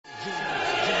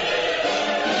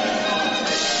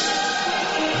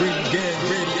RingGangRadio.com.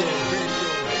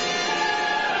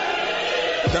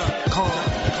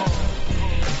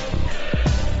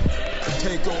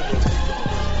 Take over.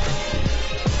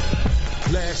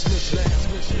 Last mission.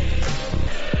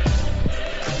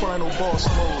 Final boss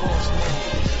mode.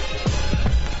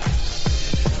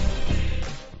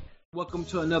 Welcome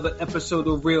to another episode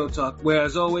of Real Talk, where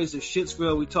as always, if shit's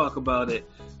real, we talk about it.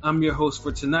 I'm your host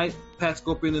for tonight, Pat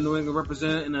Scorpion, the New England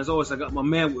representative, and as always, I got my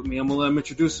man with me. I'm gonna let him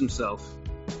introduce himself.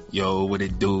 Yo, what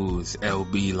it do is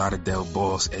LB Lauderdale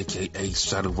Boss, aka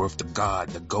Shuttleworth the God,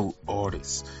 the GOAT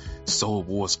artist, Soul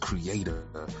Wars creator,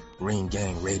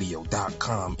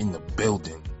 RingGangRadio.com in the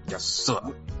building. Yes, sir.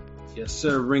 Yes,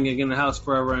 sir. Ringing in the house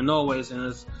forever and always. And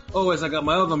as always, I got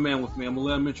my other man with me. I'm gonna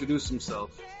let him introduce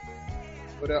himself.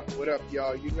 What up,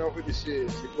 y'all? You know who this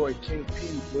is. Your boy King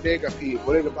P, Bodega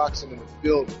Boxing in the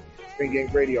building. Ring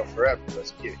Gang Radio forever.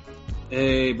 Let's get it.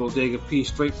 Hey, Bodega P,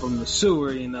 straight from the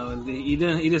sewer, you know. He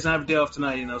doesn't have a day off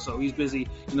tonight, you know, so he's busy,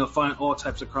 you know, fighting all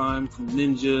types of crime, from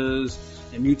ninjas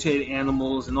and mutated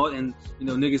animals and all, and, you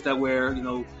know, niggas that wear, you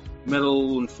know,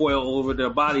 metal and foil all over their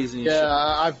bodies and shit. Yeah,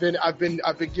 I've been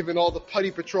giving all the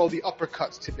Putty Patrol the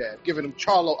uppercuts today. I'm giving them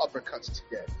Charlo uppercuts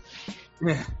today.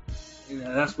 Yeah.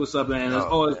 Yeah, that's what's up, man. As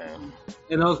always,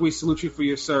 we salute you for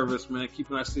your service, man,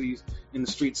 keeping our cities and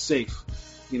the streets safe,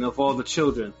 you know, for all the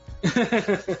children.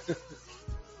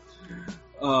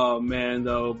 Oh, man,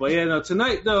 though. But, yeah, no,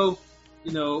 tonight, though,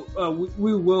 you know,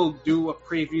 we will do a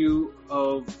preview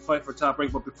of Fight for Top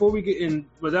Rank, but before we get in,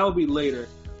 but that will be later.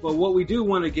 But what we do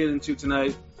want to get into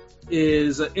tonight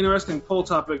is an interesting poll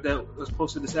topic that was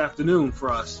posted this afternoon for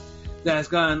us. That has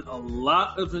gotten a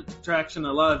lot of traction,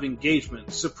 a lot of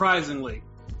engagement, surprisingly,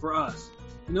 for us.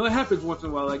 You know, it happens once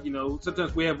in a while, like, you know,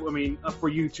 sometimes we have, for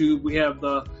YouTube, we have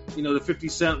the 50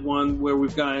 Cent one where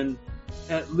we've gotten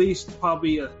at least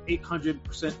probably a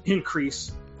 800%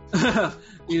 increase,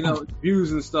 you know,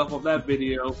 views and stuff of that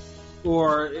video.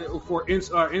 Or for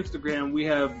our Instagram, we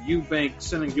have Eubank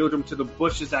sending Yodrum to the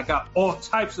bushes that got all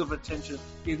types of attention.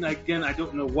 And again, I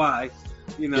don't know why,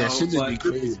 you know. Yeah, shit just be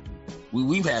crazy.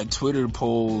 We've had Twitter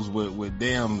polls with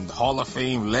damn Hall of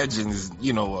Fame legends,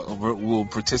 you know, will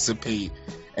participate,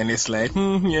 and it's like,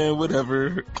 yeah,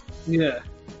 whatever. Yeah.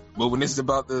 But when it's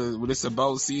about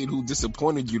seeing who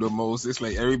disappointed you the most, it's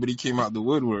like everybody came out the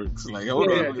woodworks. Like,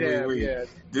 hold on, wait. Yeah.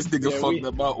 This nigga fucked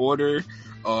up my order.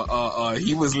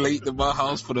 He was late to my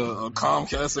house for the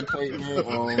Comcast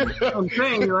appointment. I'm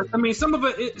saying, I mean, some of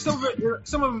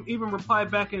them even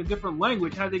replied back in a different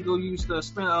language. Had they go use the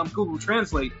Google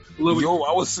Translate?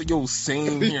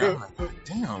 Same here. I'm like,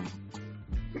 damn.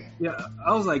 Yeah,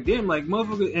 I was like, damn, like,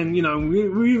 motherfucker, and, you know,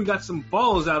 we even got some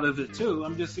balls out of it, too.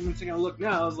 I'm just even taking a look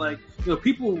now. I was like, you know,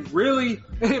 people really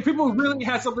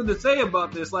had something to say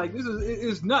about this. Like, this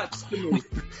is nuts to me.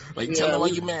 Like, tell me why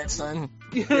you mad, son.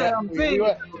 Yeah, I'm saying.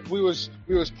 We was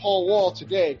Paul Wall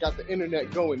today, got the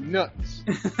internet going nuts.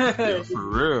 Yeah, for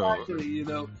real. Exactly, you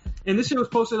know. And this shit was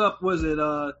posted up, was it,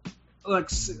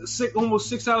 almost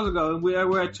 6 hours ago, and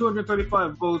we're at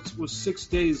 235 votes with 6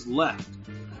 days left.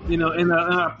 You know, and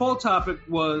our poll topic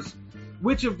was,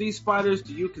 which of these fighters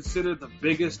do you consider the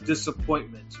biggest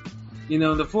disappointment? You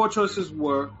know, the four choices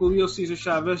were Julio Cesar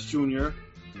Chavez Jr.,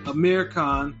 Amir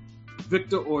Khan,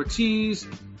 Victor Ortiz,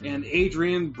 and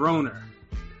Adrian Broner.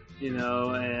 You know,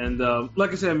 and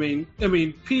like I said, I mean,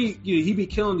 P, you know, he be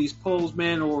killing these polls,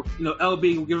 man, or, you know,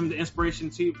 LB will give him the inspiration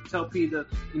to tell P to,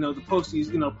 you know, to post these,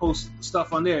 you know, post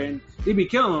stuff on there, and he be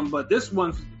killing them. But this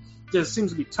one just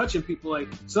seems to be touching people. Like,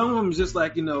 some of them is just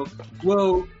like, you know,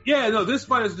 well, yeah, no, this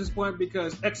fight is disappointing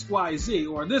because X, Y, Z,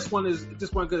 or this one is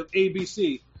disappointing because of A, B,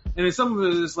 C. And then some of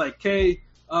it is like K,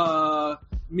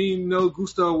 me no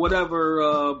gusto, whatever,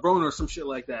 Broner, some shit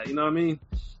like that. You know what I mean?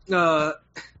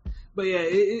 But yeah,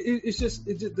 it's just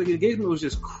the engagement was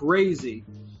just crazy.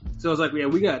 So I was like, yeah,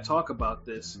 we gotta talk about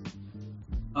this.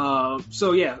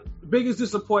 So yeah, biggest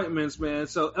disappointments, man.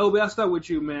 So LB, I'll start with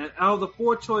you, man. Out of the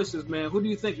four choices, man, who do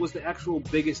you think was the actual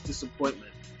biggest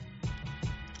disappointment?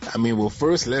 I mean, well,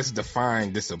 first let's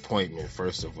define disappointment.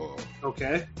 First of all,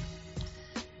 okay.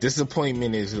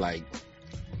 Disappointment is like,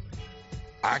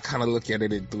 I kind of look at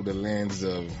it through the lens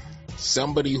of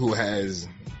somebody who has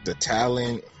the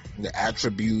talent, the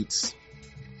attributes,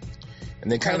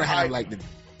 and they kind of have like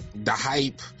the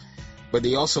hype, but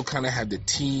they also kind of have the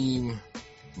team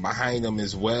behind them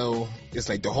as well. It's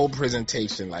like the whole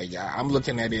presentation. Like, I'm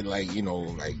looking at it like, you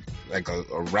know, like a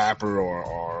rapper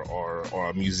or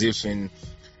a musician,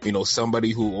 you know,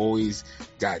 somebody who always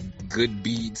got good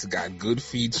beats, got good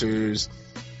features.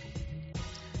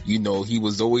 You know, he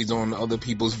was always on other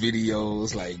people's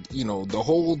videos, like, you know, the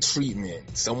whole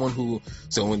treatment. Someone who,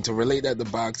 so when to relate that to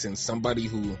boxing, somebody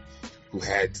who who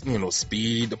had,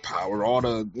 speed, the power, all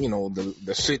the,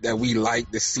 the shit that we like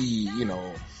to see,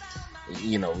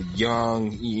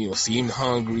 young, seemed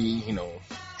hungry,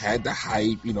 had the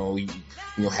hype,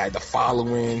 had the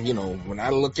following, when I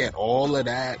look at all of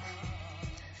that,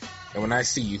 and when I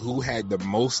see who had the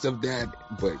most of that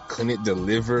but couldn't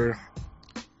deliver,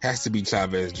 has to be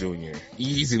Chavez Jr.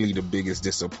 Easily the biggest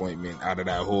disappointment out of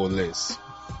that whole list.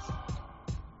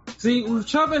 See, with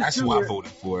Chavez That's Jr. who I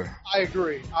voted for. I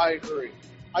agree. I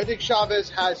think Chavez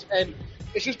has, and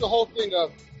it's just the whole thing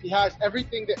of he has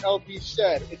everything that LB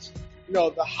said. It's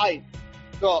the hype,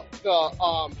 the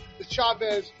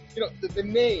Chavez, the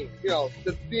name,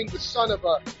 the being the son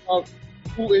of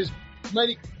who is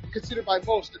many considered by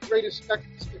most the greatest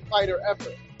Mexican fighter ever.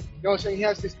 You know what I'm saying? He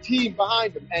has this team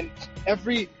behind him, and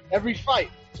every fight,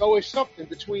 it's always something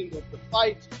between the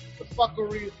fights, the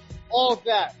fuckery, all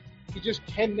that. He just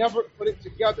can never put it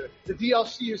together. The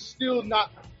DLC has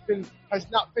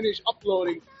not finished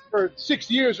uploading for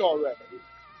 6 years already,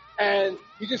 and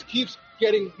he just keeps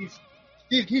getting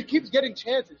he keeps getting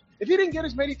chances. If he didn't get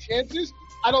as many chances,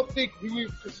 I don't think we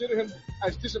would consider him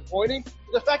as disappointing.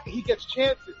 The fact that he gets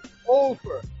chances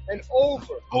over and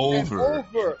over and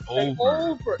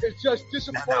over is just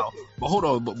disappointing. Now, but hold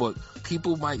on, but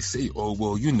people might say, oh,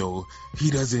 well, he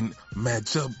doesn't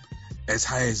match up as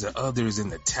high as the others in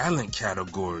the talent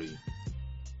category.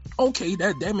 Okay,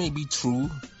 that may be true,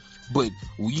 but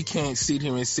we can't sit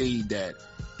here and say that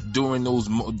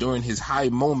during his high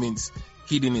moments,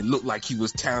 he didn't look like he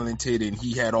was talented and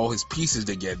he had all his pieces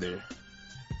together.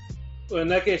 Well, in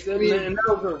that case, that was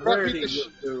a rarity,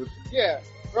 dude. Yeah,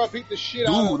 bro, beat the shit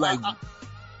out of Dude, like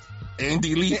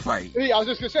Andy Lee fight. Yeah, I was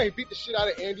just gonna say, he beat the shit out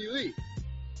of Andy Lee.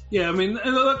 Yeah, I mean, like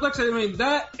I said,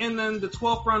 that and then the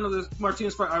 12th round of the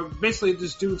Martinez fight are basically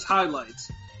this dude's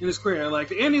highlights in his career. Like,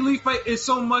 the Andy Lee fight is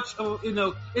so much of,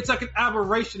 it's like an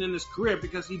aberration in his career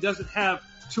because he doesn't have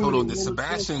too many. The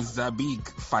Sebastian Zabik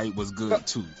fight was good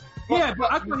too. Yeah,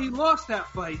 but I thought he lost that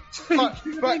fight. But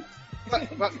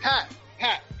Pat,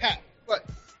 but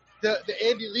the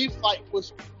Andy Lee fight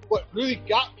was what really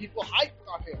got people hyped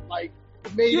on him. Like,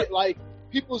 it made it like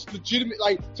people's legitimate,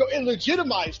 so it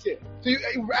legitimized him. So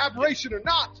aberration or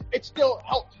not, it still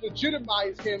helped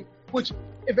legitimize him, which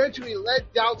eventually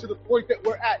led down to the point that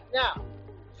we're at now.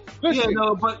 Listen. Yeah,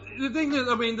 no, but the thing is,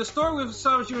 the story with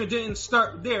Chavez Jr. didn't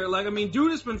start there. Like,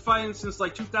 dude has been fighting since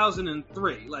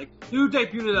 2003. Like, dude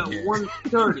debuted at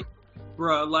 130.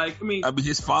 Bruh,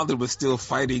 his father was still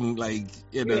fighting,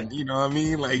 you know what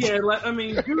I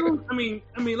mean? Dude,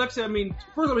 like I said,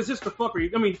 first of all, it's just the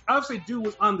fuckery. Obviously, dude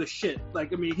was on the shit.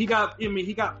 He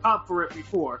got popped for it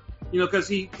before, because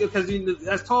he,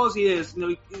 as tall as he is,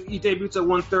 he debuts at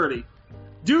 130.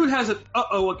 Dude has an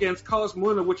against Carlos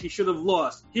Molina, which he should have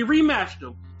lost. He rematched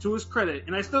him, to his credit,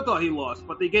 and I still thought he lost,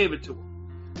 but they gave it to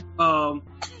him.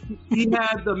 He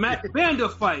had the Matt Banda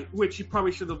fight, which he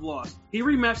probably should have lost. He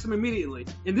rematched him immediately.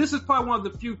 And this is probably one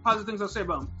of the few positive things I'll say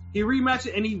about him. He rematched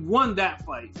it, and he won that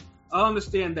fight. I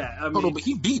understand that. But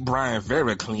he beat Brian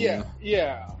very clean.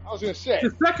 Yeah. I was going to say.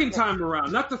 The second time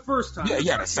around, not the first time.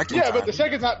 Yeah, the second time. Yeah, but the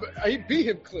second time, he beat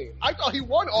him clean. I thought he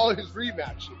won all his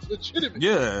rematches, legitimately.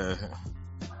 Yeah.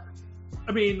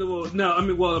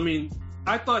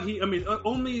 I thought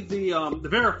only the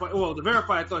Verify. Well, the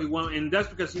Verify, I thought he won, and that's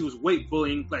because he was weight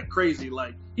bullying like crazy.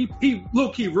 Like he low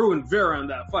key ruined Vera in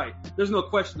that fight. There's no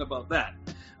question about that.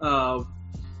 But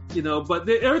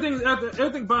everything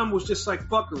about him was just like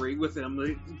fuckery with him.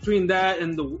 Between that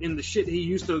and the shit he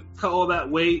used to cut all that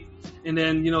weight, and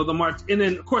then and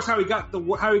then of course how he got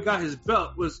his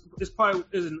belt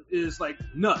is like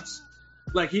nuts.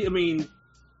 Like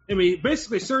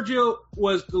basically, Sergio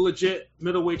was the legit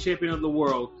middleweight champion of the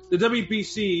world. The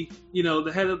WBC,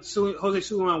 the head of Jose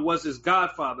Sulaiman was his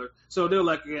godfather. So they're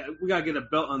like, yeah, we got to get a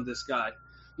belt on this guy.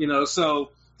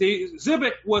 So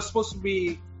Zibik was supposed to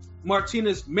be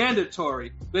Martinez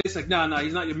mandatory. But it's like, no,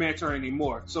 he's not your mandatory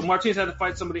anymore. So Martinez had to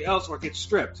fight somebody else or get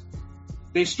stripped.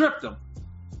 They stripped him.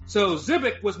 So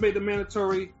Zibik was made the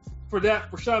mandatory for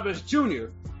Chavez Jr.,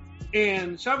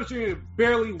 and Chavez Jr.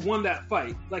 barely won that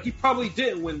fight. Like, he probably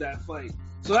didn't win that fight.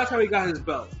 So that's how he got his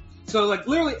belt. So,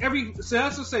 literally so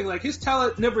that's what I'm saying. His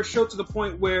talent never showed to the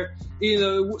point where,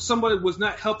 somebody was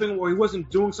not helping or he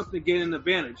wasn't doing something to gain an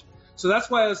advantage. So that's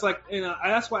why it's like,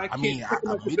 that's why I can't. I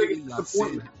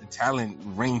said the talent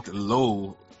ranked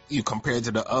low compared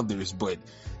to the others, but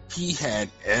he had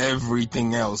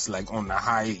everything else, on the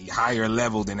higher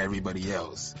level than everybody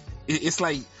else. It's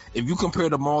like, if you compare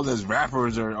them all as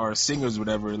rappers or singers,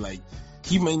 whatever,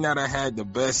 he may not have had the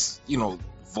best,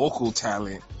 vocal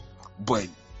talent, but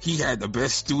he had the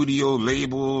best studio,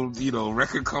 label,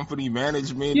 record company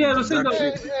management. Yeah,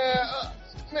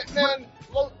 man,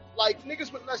 like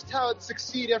niggas with less talent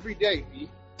succeed every day, B.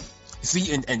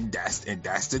 See, and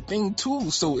that's the thing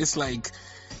too. So it's like,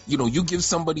 you know, you give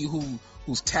somebody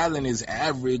whose talent is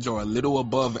average or a little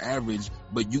above average,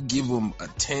 but you give them a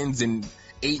 10s and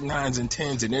 8, 9s, and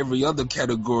 10s in every other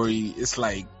category. It's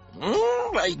like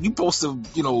you supposed to,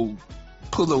 you know,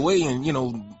 pull away and, you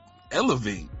know,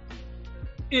 elevate.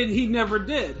 And he never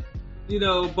did, you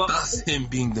know. But that's him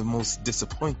being the most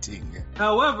disappointing.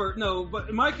 However, no, but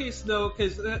in my case, though,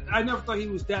 because I never thought he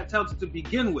was that talented to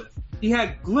begin with. He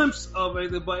had glimpses of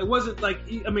it, but it wasn't like,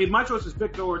 my choice was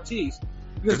Victor Ortiz.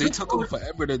 Because they took him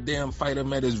forever to damn fight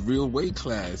him at his real weight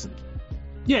class.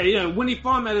 Yeah. When he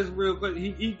fought him at his real weight,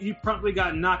 he promptly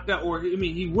got knocked out, or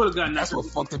he would have gotten knocked out. That's what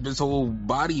fucked up his whole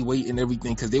body weight and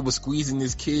everything, because they were squeezing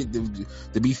this kid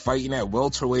to be fighting at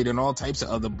welterweight and all types of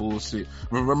other bullshit.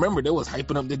 Remember, they was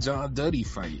hyping up the John Duddy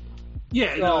fight.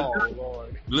 Yeah.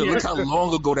 Lord. Look how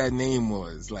long ago that name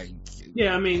was. Like.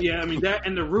 Yeah, I mean that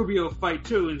and the Rubio fight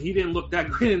too, and he didn't look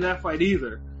that great in that fight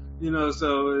either. You know,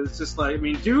 so it's just like,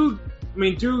 dude,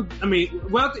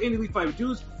 without the Andy Lee fight,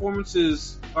 dude's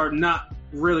performances are not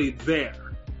really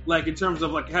there. Like in terms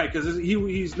of like, hey, because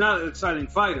he's not an exciting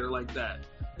fighter like that.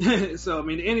 So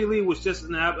Andy Lee was just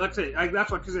that's why I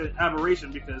consider it an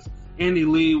aberration, because Andy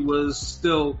Lee was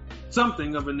still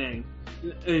something of a name.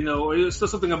 You know, it was still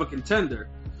something of a contender.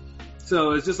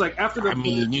 So it's just like after the.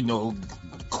 You know,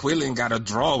 Quillen got a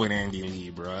draw with Andy Lee,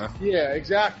 bruh. Yeah,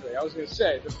 exactly. I was gonna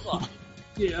say the fuck.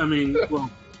 Yeah,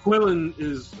 Quillen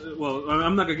is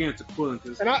I'm not gonna get into Quillen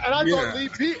because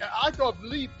I thought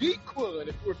Lee beat Quillen,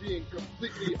 if we're being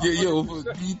completely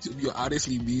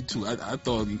honestly, me too. I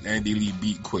thought Andy Lee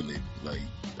beat Quillen. Like,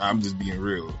 I'm just being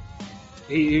real.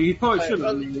 He probably should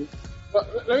have.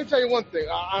 But let me tell you one thing.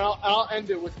 I'll end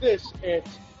it with this. It's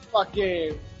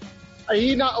fucking.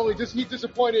 He not only he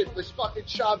disappointed this fucking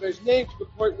Chavez name to the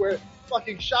point where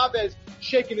fucking Chavez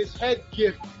shaking his head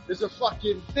gift is a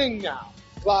fucking thing now.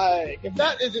 Like, if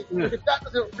that doesn't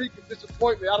reek of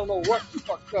disappointment, I don't know what the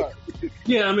fuck does.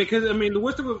 Yeah, because the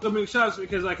worst thing with Chavez,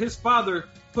 because like his father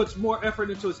puts more effort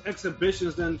into his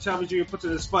exhibitions than Chavez Jr. puts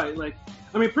in his fight. Like,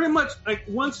 pretty much like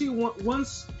once he got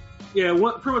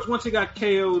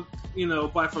KO'd, you know,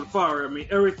 by Fonfara,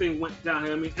 everything went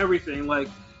downhill. Everything, like.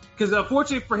 Because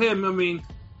unfortunately for him,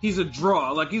 he's a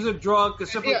draw. Like, he's a draw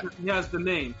because simply he has the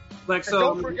name. Like,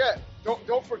 so. And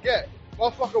don't forget,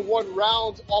 motherfucker won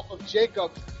rounds off of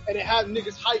Jacobs, and it had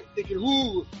niggas hype thinking,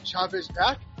 ooh, Chavez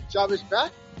back,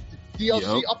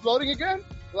 DLC uploading again.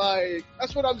 Like,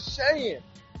 that's what I'm saying.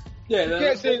 Yeah, you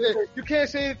can't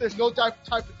say that there's no type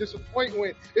of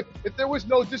disappointment. If there was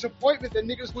no disappointment, then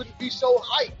niggas wouldn't be so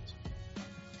hyped.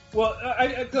 Well,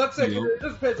 let's say it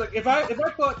just depends. Like, if I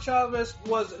thought Chavez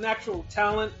was an actual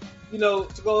talent, you know,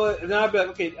 to go, and then I'd be like,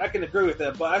 okay, I can agree with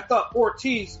that. But I thought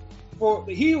Ortiz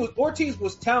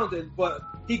was talented, but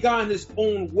he got in his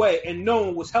own way, and no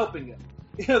one was helping him.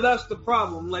 You know, that's the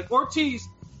problem. Like, Ortiz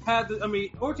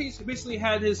basically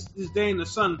had his day in the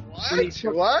sun. What?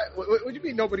 What do you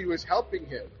mean nobody was helping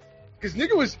him? Because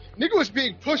nigga was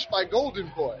being pushed by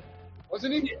Golden Boy.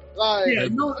 Wasn't he?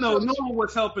 Like, no one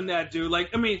was helping that dude. Like,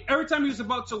 every time he was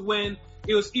about to win,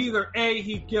 it was either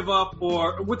he'd give up,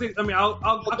 or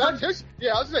that's his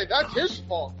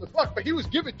fault. The fuck, but he was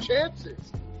given chances.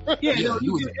 He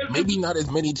was maybe not as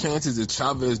many chances as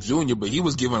Chavez Jr., but he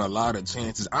was given a lot of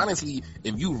chances. Honestly,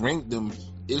 if you rank them,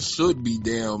 it should be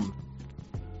damn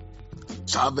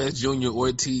Chavez Jr.,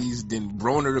 Ortiz, then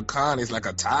Broner to Khan is like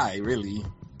a tie, really.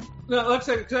 No, like I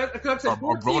said,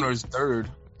 or Broner's third.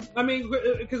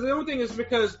 Because the only thing is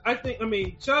because I think,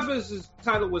 Chavez's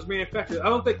title was manufactured. I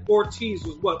don't think Ortiz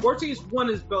was what. Ortiz won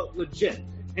his belt legit,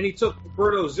 and he took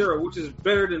Berto 0, which is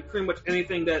better than pretty much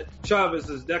anything that Chavez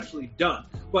has actually done.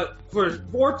 But for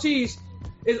Ortiz,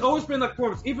 it's always been like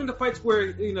performance. Even the fights where,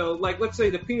 you know, like, let's say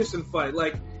the Peterson fight,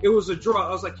 like, it was a draw.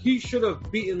 I was like, he should have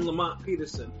beaten Lamont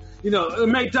Peterson. You know,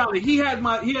 McDonough, he had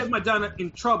Maidana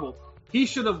in trouble. He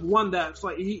should have won that. It's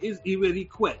like, he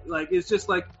quit. Like, it's just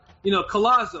like, you know,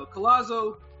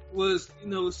 Collazo was, you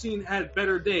know, had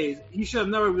better days. He should have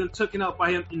never been taken out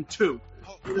by him in 2.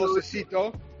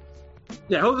 Josecito?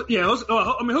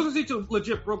 Josecito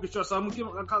legit broke his jaw, so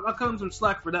I'll cut him some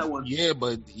slack for that one. Yeah,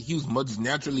 but he was much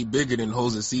naturally bigger than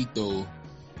Josecito.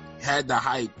 Had the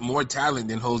hype, more talent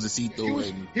than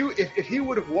Josecito. If he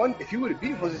would have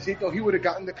beat Josecito, he would have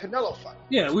gotten the Canelo fight.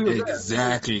 Yeah,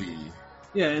 exactly.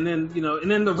 Yeah, and then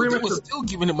the rematch. They was still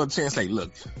giving him a chance. Like,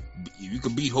 look, you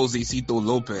could beat Josecito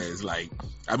Lopez. Like,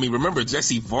 remember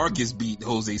Jesse Vargas beat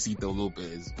Josecito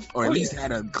Lopez, or at least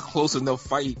had a close enough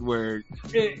fight where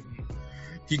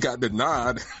he got the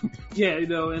nod. Yeah, you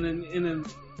know, and then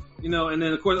You know, and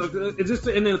then of course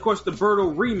the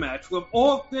Berto rematch. Of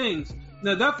all things,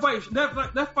 now that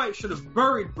fight should have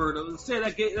buried Berto. Instead,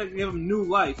 that gave him new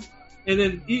life. And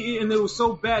then and it was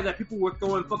so bad that people were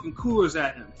throwing fucking coolers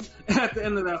at him at the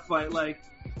end of that fight. Like,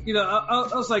 you know,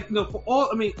 I was like, for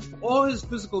all his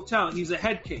physical talent, he's a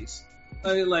head case.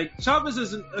 Like Chavez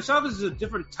is a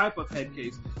different type of head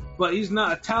case, but he's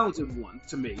not a talented one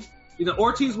to me. You know,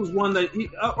 Ortiz was one that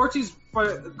Ortiz's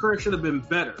career should have been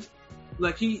better.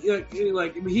 Like he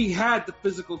had the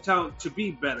physical talent to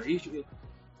be better. He should,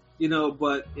 you know,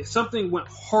 but something went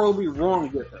horribly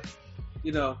wrong with him.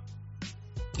 You know,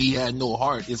 he had no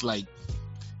heart. It's like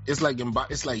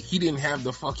he didn't have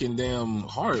the fucking damn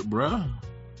heart, bruh.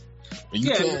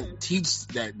 You can't teach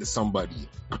that to somebody.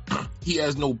 He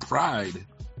has no pride.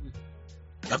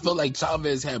 I felt like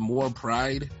Chavez had more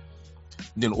pride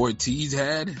than Ortiz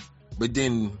had, but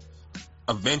then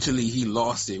eventually he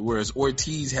lost it. Whereas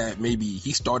Ortiz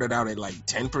he started out at like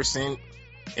 10%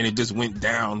 and it just went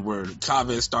down, where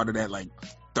Chavez started at like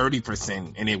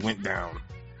 30% and it went down.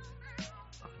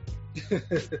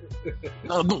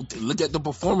 No, look at the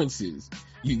performances.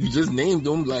 You just named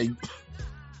them, like.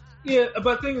 Yeah,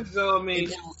 but the thing is, though, I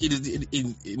mean,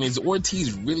 is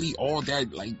Ortiz really all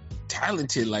that like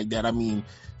talented like that? I mean,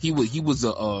 he was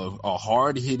a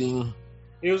hard hitting.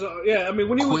 He was, I mean,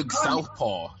 when he quick was on,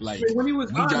 southpah. Like, when he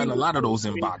was we got a lot of those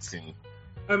in boxing.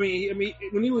 I mean,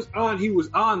 when he was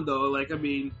on though. Like, I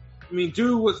mean,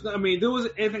 dude was. I mean, there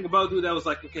wasn't anything about dude that was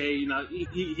like, okay, you know,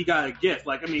 he got a gift.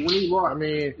 Like, I mean, when he lost, I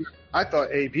mean, I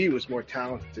thought AB was more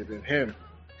talented than him.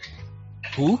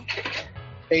 Who?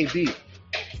 AB.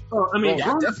 Oh, I mean,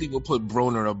 I definitely would put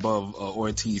Broner above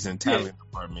Ortiz in talent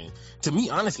department. To me,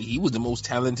 honestly, he was the most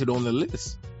talented on the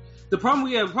list. The problem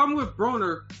with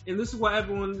Broner, and this is why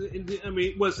everyone,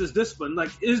 was his discipline. Like,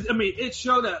 it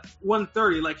showed at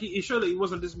 130. Like, he showed that he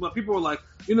wasn't disciplined. People were like,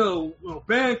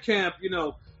 Bandcamp,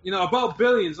 about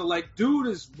billions. So, like, dude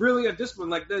is really a discipline.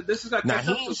 Like, this is like. Now,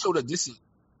 he ain't showed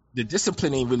the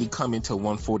discipline ain't really come until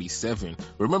 147.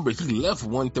 Remember, he left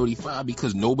 135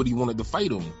 because nobody wanted to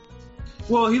fight him.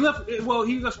 Well, he left. Well,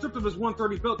 he got stripped of his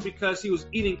 130 belt because he was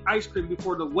eating ice cream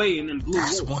before the weigh-in and blew.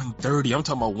 That's 130. I'm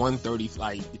talking about 130.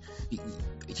 Like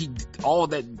he all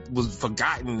that was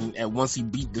forgotten at once he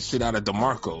beat the shit out of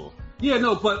DeMarco. Yeah,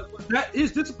 no, but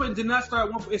his discipline did not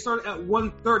start at it started at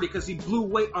 130 because he blew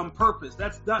weight on purpose.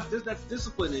 That's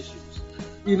discipline issues.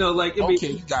 You know, like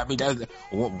okay, you got me.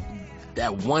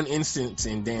 That one instance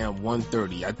in damn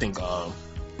 130. I think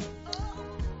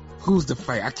who's the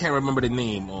fight? I can't remember the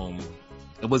name.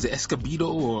 Was it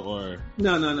Escobedo or?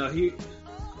 No. He.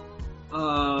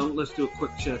 Let's do a quick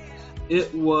check.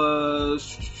 It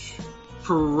was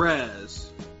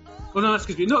Perez. Oh no,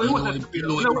 Escobedo. No, it wasn't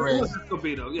Escobedo. No, it was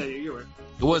Escobedo. Yeah, you're right.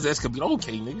 It was Escobedo.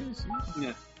 Okay, niggas.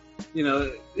 Yeah.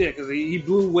 Because he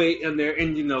blew weight in there,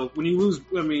 and when you lose,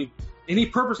 and he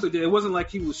purposely did. It wasn't like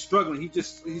he was struggling.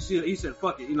 He said,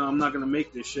 "Fuck it," I'm not gonna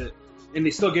make this shit, and they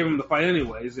still gave him the fight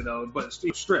anyways, but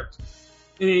he stripped.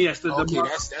 And then, yes,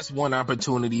 that's one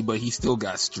opportunity, but he still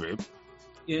got stripped.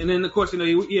 Yeah, and then of course,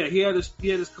 he had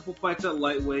his couple fights at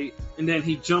lightweight, and then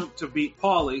he jumped to beat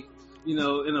Paulie, in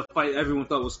a fight everyone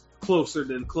thought was closer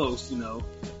than close, See,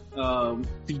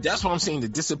 that's what I'm saying. The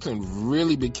discipline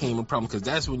really became a problem because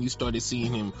that's when you started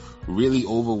seeing him really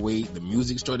overweight. The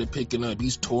music started picking up.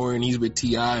 He's touring. He's with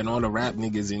T.I. and all the rap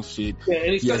niggas and shit. Yeah,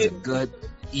 and he has a gut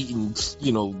eating,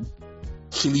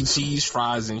 chili cheese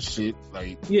fries and shit.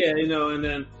 Like, yeah, and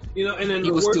then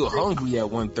he was still hungry at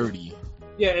 130.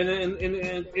 Yeah, and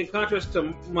in contrast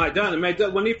to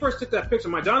Maidana, when he first took that picture,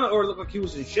 Maidana already looked like he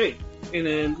was in shape, and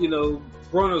then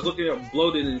Broner was looking at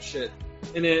bloated and shit.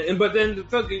 But then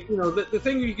the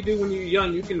thing you can do when you're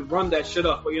young, you can run that shit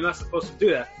off, but you're not supposed to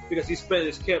do that because he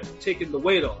kept taking the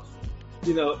weight off,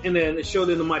 and then it showed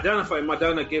in the Maidana fight.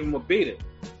 Maidana gave him a beating,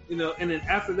 and then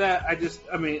after that, I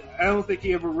don't think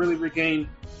he ever really regained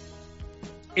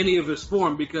any of his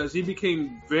form because he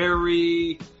became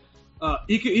very,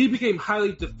 he became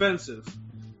highly defensive.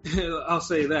 I'll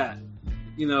say that.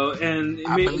 And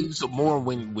I believe so more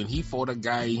when he fought a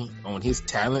guy on his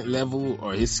talent level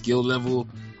or his skill level.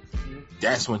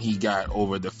 That's when he got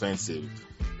over defensive.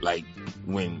 Like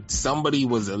when somebody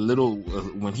was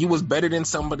when he was better than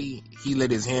somebody, he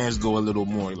let his hands go a little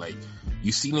more. Like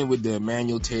you seen it with the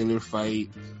Emmanuel Taylor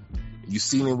fight. You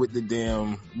seen it with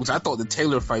which I thought the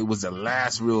Taylor fight was the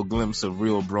last real glimpse of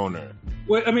real Broner.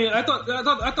 Well, I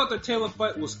thought the Taylor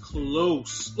fight was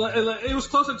close. Like, it was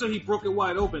close until he broke it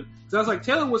wide open. So I was like,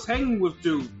 Taylor was hanging with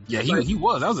dude. Yeah, he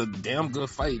was. That was a damn good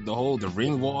fight. The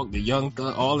ring walk, the young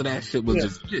thug, all of that shit was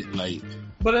just shit. Like,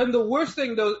 But then the worst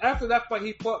thing though, after that fight,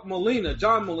 he fought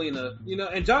John Molina,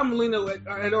 and John Molina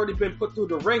had already been put through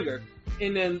the ringer,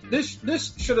 and then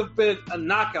this should have been a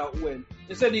knockout win.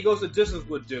 Instead, he goes the distance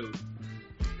with dude.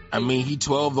 I mean, he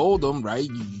 12-0'd him, right?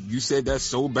 You said that's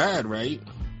so bad, right?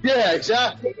 Yeah,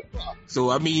 exactly.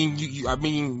 So I mean,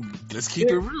 let's keep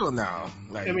it real now.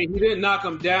 Like, I mean, he didn't knock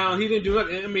him down. He didn't do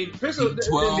nothing. I mean, Chris, he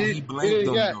 12, he blanked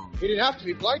him. Though. He didn't have to.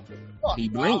 He blanked him. Fuck, He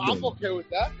blanked him. I'm okay with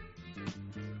that.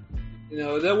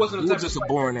 that wasn't. It was just a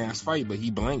boring ass fight, but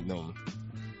he blanked them.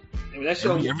 I mean, that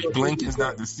show Every blink is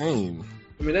not the same.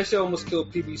 I mean, that show almost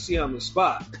killed PBC on the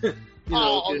spot.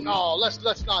 No,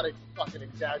 let's not fucking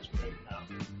exaggerate now.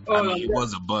 I mean, it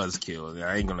was a buzzkill.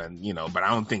 I ain't gonna, but I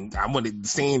don't think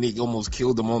saying they almost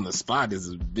killed him on the spot is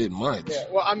a bit much. Yeah,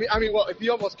 well, I mean, if he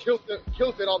almost killed it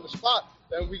on the spot,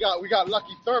 then we got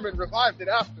Lucky Thurman revived it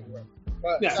afterward.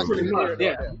 But yeah, that's pretty much.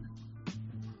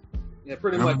 Yeah,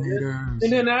 pretty much. And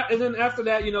then after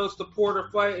that, it's the Porter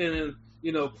fight, and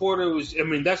then Porter was. I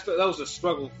mean, that was a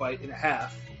struggle fight and a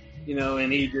half.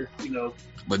 And he just,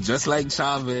 But just like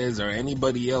Chavez or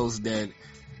anybody else that,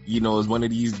 is one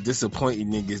of these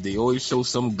disappointing niggas, they always show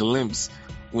some glimpse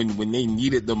when they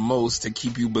need it the most to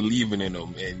keep you believing in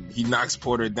them. And he knocks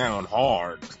Porter down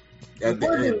hard at the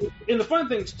end. And the fun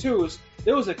thing too is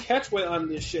there was a catch weight on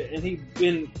this shit, and he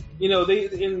he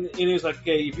was like,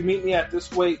 okay, if you meet me at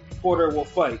this weight, Porter will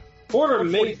fight. Porter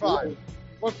made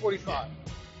 145.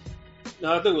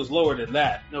 No, I think it was lower than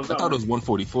that. No, I thought it was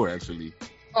 144 actually.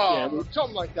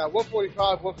 Something like that.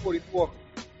 145, 144.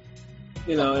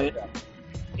 And then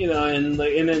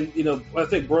I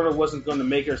think Broner wasn't going to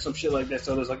make it or some shit like that.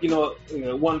 So there's like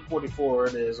 144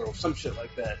 it is or some shit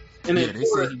like that. And then they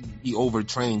said he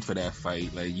overtrained for that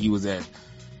fight. Like he was at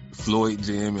Floyd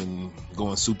gym and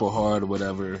going super hard or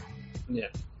whatever. Yeah.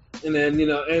 And then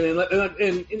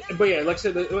but yeah, like I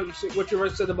said, what you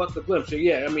said about the glimpse.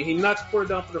 Yeah, I mean, he knocks Porter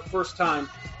down for the first time.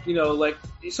 Like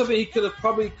something he could have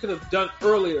done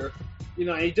earlier. And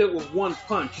he did it with one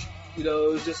punch. It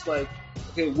was just like,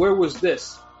 okay, where was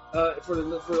this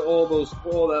for all those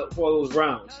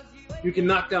rounds? You can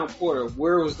knock down Porter.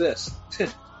 Where was this?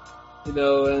 And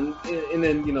then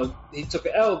he took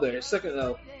an L there, second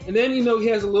L, and then he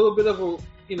has a little bit of a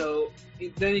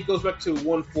then he goes back to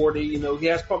 140. He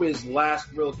has probably his last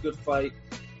real good fight.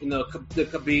 The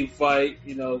Khabib fight.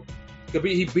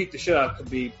 Khabib, he beat the shit out of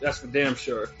Khabib. That's for damn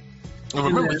sure. And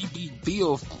remember, he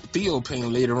beat Theo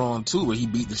Payne later on too, where he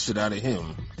beat the shit out of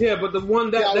him. Yeah, but the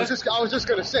one that I was just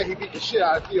gonna say he beat the shit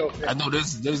out of Theo Payne. I know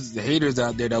there's the haters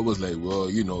out there that was like, well,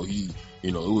 he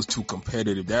it was too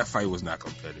competitive. That fight was not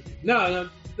competitive. No,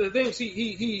 the thing is,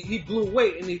 he blew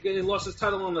weight and he lost his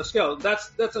title on the scale.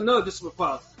 That's another discipline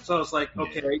foul. So I was like,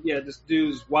 okay, yeah, this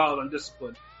dude's wild on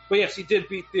discipline. But yes, he did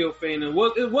beat Theo Payne, and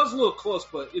it was a little close,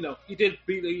 but he did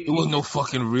beat. It was no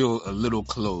fucking a little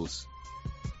close.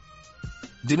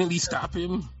 Didn't he stop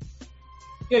him?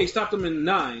 Yeah, he stopped him in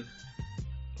 9.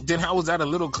 Then how was that a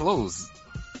little close?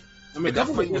 I mean, that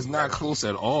fight was not close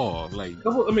at all. Like,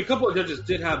 a couple of judges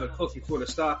did have it close before the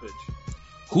stoppage.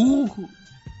 Who?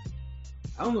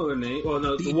 I don't know their name. Well,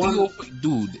 no, the one.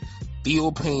 Dude, Theo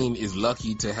Payne is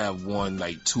lucky to have won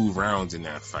like 2 rounds in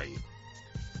that fight.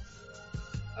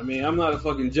 I mean, I'm not a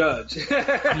fucking judge.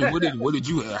 I mean, what did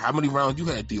you? How many rounds you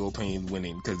had Theo Payne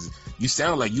winning? Because you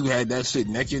sound like you had that shit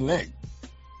neck and neck.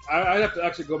 I'd have to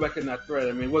actually go back in that thread.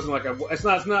 I mean, it wasn't like it's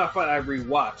not a fight I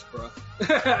rewatched, bro.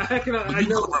 I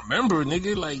don't remember,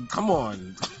 nigga. Like, come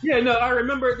on. Yeah, no, I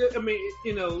remember. I mean,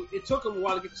 it took him a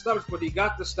while to get the stoppage, but he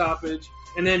got the stoppage,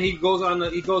 and then he goes on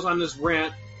this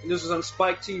rant, and this was on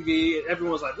Spike TV, and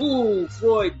everyone was like, "Ooh,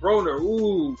 Floyd Broner,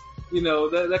 ooh."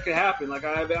 That could happen. Like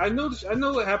I know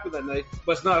what happened that night,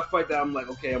 but it's not a fight that I'm like,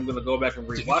 okay, I'm gonna go back and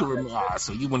rewatch.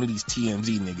 So you one of these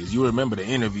TMZ niggas. You remember the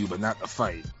interview, but not the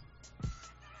fight.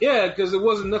 Yeah, because it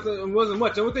wasn't nothing. It wasn't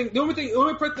much. The only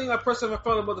thing I personally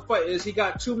found about the fight is he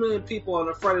got 2 million people on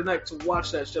a Friday night to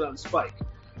watch that shit on Spike.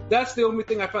 That's the only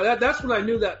thing I found. That's when I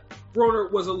knew that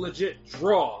Broner was a legit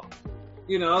draw. I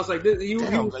was like,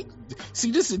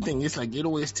 see, this is the thing. It's like it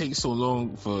always takes so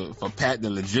long for Pat to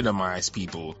legitimize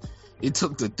people. It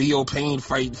took the Theo Payne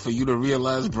fight for you to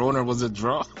realize Broner was a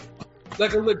draw.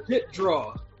 Like a legit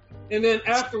draw. And then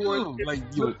afterwards...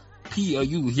 P, are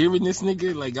you hearing this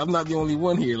nigga? Like, I'm not the only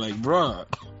one here. Like, bruh.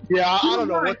 Yeah, I don't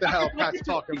know what the hell Pat's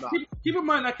talking about. Keep in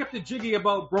mind, I kept it jiggy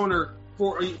about Broner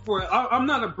I'm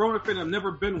not a Broner fan. I've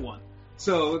never been one.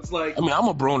 So it's like... I mean, I'm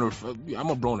a Broner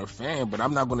fan, but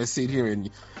I'm not going to sit here and...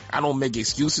 I don't make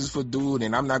excuses for dude,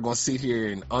 and I'm not going to sit here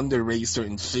and underrate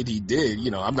certain shit he did.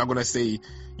 I'm not going to say,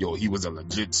 he was a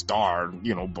legit star,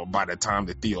 but by the time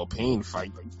the Theo Payne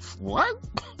fight, like, what?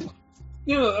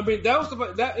 You know, I mean, that was the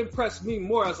fight that impressed me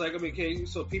more. I was like, I mean, okay,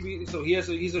 so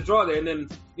he's a draw there, and then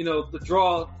you know the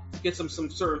draw gets him some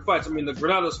certain fights. I mean, the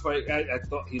Granados fight, I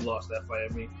thought he lost that fight.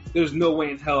 I mean, there's no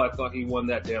way in hell I thought he won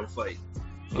that damn fight.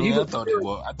 Yeah, I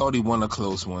thought he won a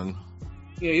close one.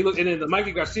 Yeah, and then the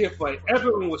Mikey Garcia fight,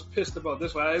 everyone was pissed about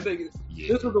this one. I think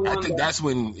this was the one. I think that's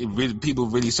when people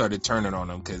really started turning on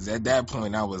him, because at that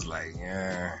point I was like,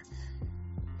 yeah.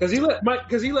 Because he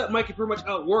let Mikey pretty much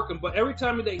outwork him, but every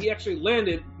time that he actually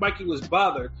landed, Mikey was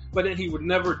bothered, but then he would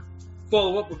never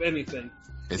follow up with anything.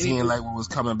 Because he didn't like what was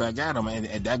coming back at him, and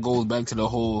that goes back to the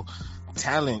whole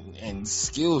talent and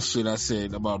skill shit I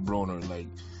said about Broner. Like,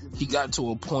 he got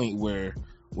to a point where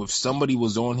if somebody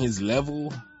was on his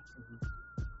level,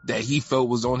 that he felt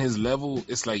was on his level,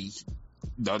 it's like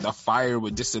the fire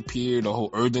would disappear, the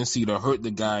whole urgency to hurt the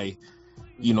guy,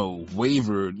 you know,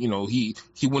 wavered. You know, he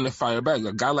wouldn't fire back.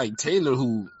 A guy like Taylor,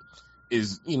 who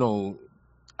is, you know,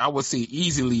 I would say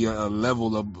easily a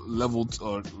level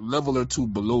or two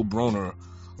below Broner,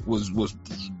 was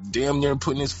damn near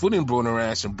putting his foot in Broner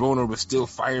ass, and Broner was still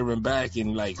firing back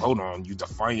and like, hold on, you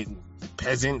defiant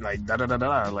peasant, like da da da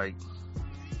da, like.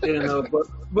 You know,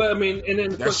 but I mean, and then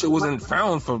that shit wasn't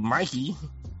found for Mikey.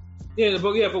 Yeah,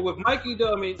 but with Mikey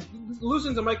though, I mean,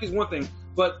 losing to Mikey is one thing,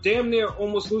 but damn near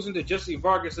almost losing to Jesse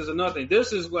Vargas is another thing.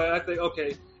 This is where I think,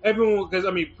 okay, everyone, because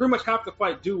I mean, pretty much half the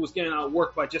fight, dude was getting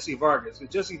outworked by Jesse Vargas, and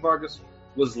Jesse Vargas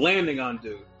was landing on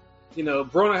dude. You know,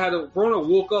 Broner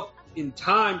woke up in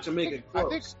time to make it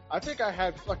close. I think I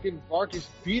had fucking Vargas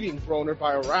beating Broner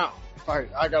by a round.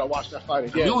 I gotta watch that fight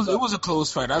again. It was a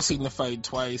close fight. I've seen the fight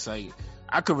twice. Like,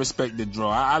 I could respect the draw.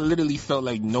 I literally felt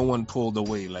like no one pulled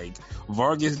away. Like,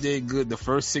 Vargas did good the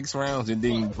first 6 rounds, and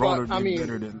then Broner did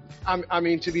better than. I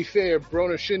mean, to be fair,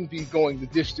 Broner shouldn't be going the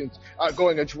distance,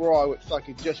 going a draw with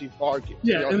fucking Jesse Vargas.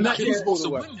 Yeah, you know? and He was supposed to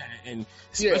win that, and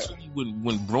especially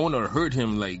when Broner hurt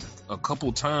him like a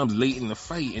couple times late in the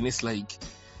fight, and it's like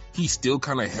he still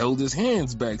kind of held his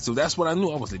hands back. So that's what I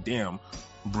knew. I was like, damn,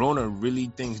 Broner really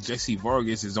thinks Jesse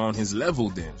Vargas is on his level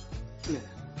then. Yeah.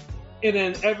 And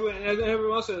then everyone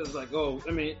else is like, oh,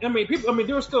 I mean, people. I mean,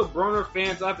 there were still Broner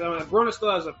fans. I mean, Broner still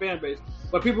has a fan base,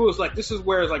 but people was like, this is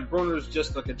where it's like Broner's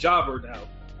just like a jobber now.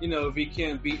 You know, if he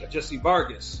can't beat Jesse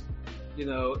Vargas, you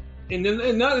know, and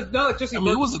not like Jesse. I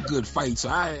mean, it was a good fight. So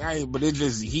but it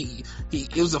just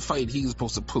it was a fight he was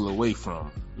supposed to pull away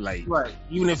from. Like, right.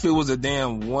 Even if it was a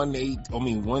damn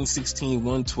 116,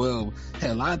 112,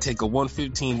 hell, I'd take a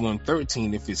 115,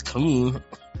 113 if it's clean.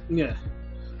 Yeah.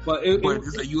 But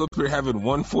it's like you up here having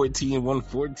 114,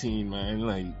 114, man.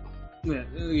 Like,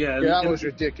 yeah, that was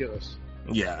ridiculous.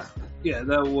 Yeah,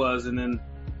 that was. And then,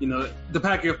 you know, the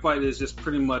Pacquiao fight is just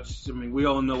pretty much. I mean, we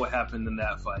all know what happened in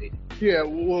that fight. Yeah,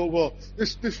 well,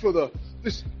 this for the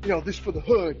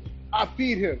hood. I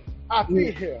beat him. Like,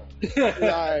 yeah.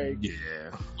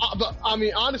 But I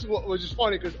mean, honestly, what was just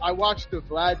funny because I watched the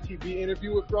Vlad TV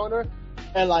interview with Broner,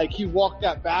 and like he walked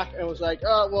that back and was like,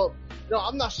 well. No,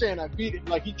 I'm not saying I beat him.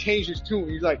 Like, he changed his tune.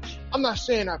 He's like, I'm not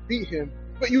saying I beat him,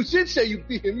 but you did say you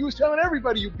beat him. You was telling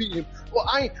everybody you beat him. Well,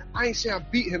 I ain't saying I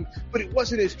beat him, but it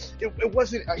wasn't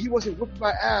he wasn't whipping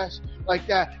my ass like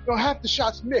that. You know, half the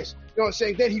shots missed. You know what I'm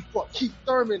saying? Then he fought Keith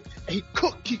Thurman, and he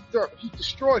cooked Keith Thurman. He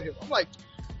destroyed him. I'm like,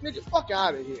 nigga, fuck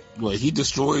out of here. Well, he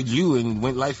destroyed you and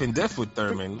went life and death with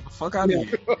Thurman. Fuck out of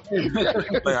here.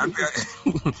 Like,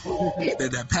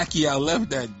 that Pacquiao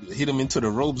left that hit him into the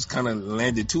ropes kind of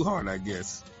landed too hard, I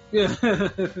guess. Yeah.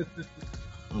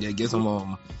 Yeah, get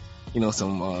some,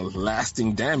 some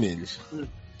lasting damage.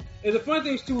 And the funny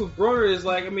thing too with Broner is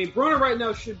like, I mean, Broner right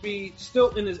now should be still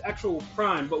in his actual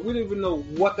prime, but we don't even know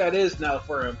what that is now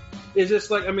for him. It's just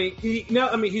like, I mean,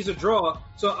 he's a draw,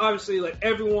 so obviously like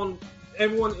everyone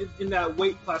in that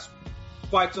weight class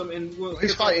fights him, and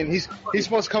he's fighting. He's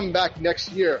supposed to come back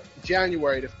next year,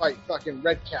 January, to fight fucking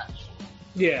Red Cat.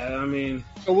 Yeah, I mean,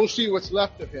 so we'll see what's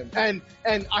left of him. And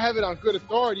I have it on good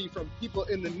authority from people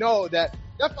in the know that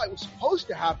fight was supposed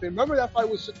to happen. Remember that fight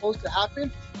was supposed to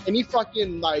happen, and he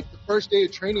fucking like the first day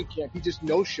of training camp, he just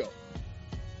no show,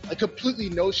 like completely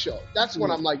no show. That's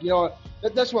when I'm like,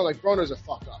 that's when like Broner's a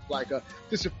fuck up, like a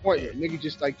disappointment. Nigga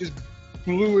just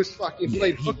blew his fucking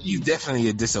blade. He's definitely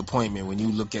a disappointment when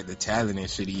you look at the talent and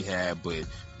shit he had, but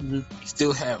he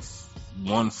still have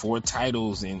won 4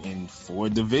 titles in 4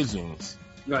 divisions.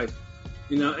 Right.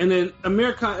 You know, and then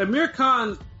Amir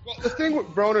Khan. Well, the thing with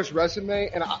Broner's resume,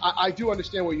 and I do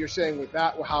understand what you're saying with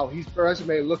that, how his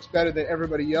resume looks better than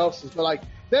everybody else's, but like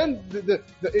then the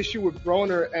issue with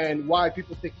Broner and why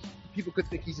people think people could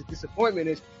think he's a disappointment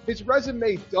is his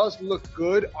resume does look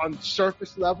good on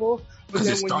surface level, but Because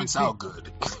then it when starts you out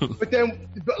good.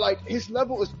 but like his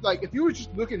level is like if you were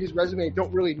just look at his resume and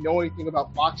don't really know anything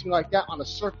about boxing like that on a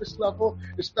surface level,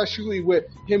 especially with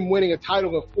him winning a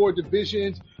title in 4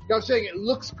 divisions. You know what I'm saying? It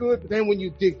looks good, but then when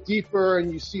you dig deeper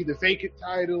and you see the vacant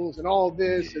titles and all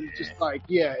this, and just like,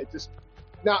 yeah, it just.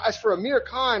 Now, as for Amir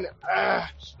Khan,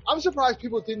 I'm surprised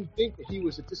people didn't think that he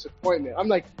was a disappointment. I'm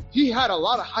like, he had a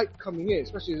lot of hype coming in,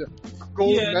 especially as a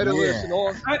gold medalist and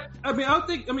all. I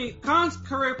mean, Khan's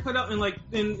career played out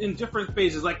in different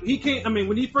phases. Like he came, I mean,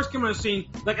 when he first came on the scene,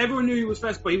 like everyone knew he was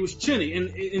fast, but he was chinny, and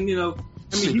you know,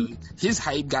 I mean, his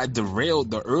hype got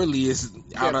derailed the earliest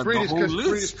out of the whole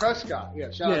list. Breedis Prescott,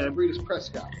 shout out to Breedis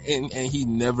Prescott, and he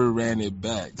never ran it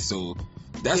back. So.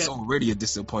 That's already a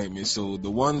disappointment. So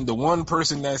the one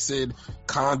person that said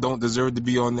Khan don't deserve to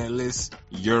be on that list,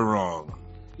 you're wrong.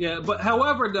 Yeah, but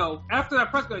however though, after that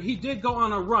press conference, he did go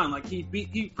on a run. Like he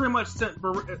pretty much took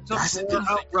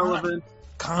out relevant.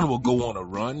 Khan will go on a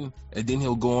run, and then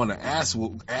he'll go on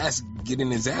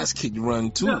getting his ass kicked run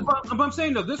too. Yeah, but I'm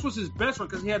saying though, this was his best one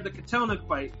because he had the Kotelnik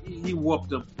fight. He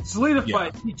whooped him. Salita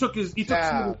fight. He took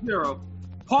Salita 0.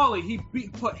 Paulie, he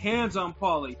put hands on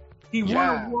Paulie. He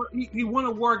won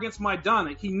a war against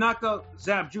Maidana. He knocked out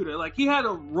Zab Judah. Like he had a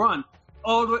run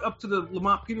all the way up to the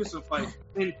Lamont Peterson fight.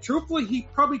 And truthfully, he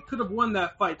probably could have won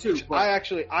that fight too. But I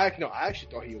actually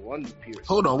thought he won the Peterson.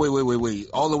 Hold on, wait.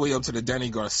 All the way up to the Danny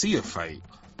Garcia fight.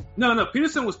 No,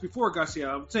 Peterson was before Garcia.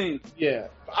 I'm saying. Yeah,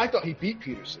 I thought he beat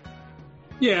Peterson.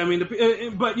 Yeah, I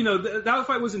mean, but you know, that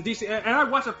fight was in DC, and I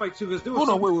watched that fight too because there was.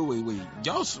 Hold on, wait.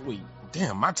 Y'all, wait.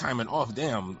 Damn, my timing off.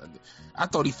 Damn. I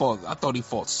thought he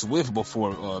fought Swift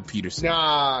before Peterson.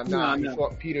 Nah. He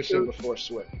fought Peterson before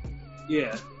Swift.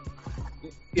 Yeah.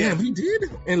 Damn, he did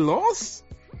and lost.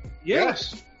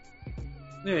 Yes.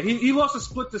 Yeah, he lost a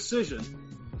split decision.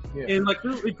 Yeah. And like,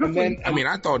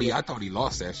 I thought he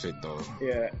lost that shit though.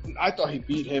 Yeah, I thought he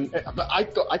beat him, but I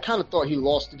kind of thought he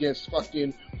lost against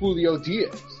fucking Julio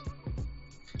Diaz.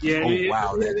 Yeah.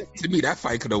 Wow. To me, that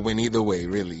fight could have went either way,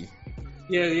 really.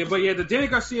 Yeah, but the Danny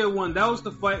Garcia one, that was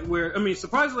the fight where, I mean,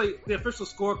 surprisingly, the official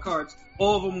scorecards,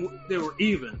 all of them, they were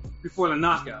even before the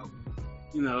knockout.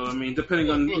 You know, I mean, depending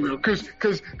on, you know.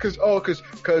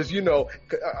 Because, you know,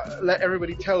 let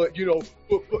everybody tell it, you know,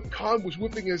 but Khan was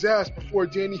whipping his ass before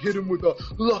Danny hit him with a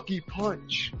lucky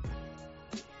punch.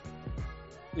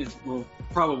 Yeah, well,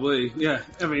 probably, yeah.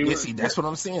 I mean, yeah, see, that's what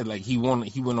I'm saying. Like, he went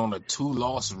on a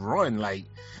 2-loss run. Like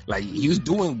he was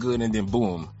doing good, and then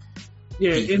boom.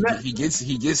 Yeah, he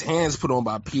gets hands put on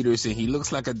by Peterson. He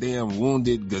looks like a damn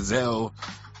wounded gazelle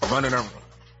running around.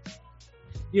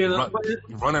 Yeah,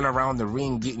 running around the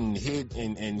ring, getting hit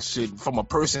and shit from a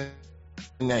person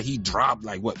that he dropped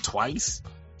like twice.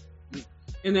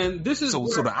 And then this is so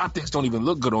the optics don't even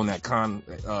look good on that Khan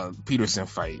Peterson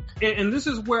fight. And this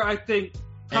is where I think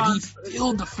and he's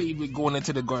still the favorite going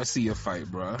into the Garcia fight,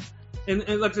 bruh. And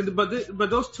like, but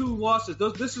those 2 losses,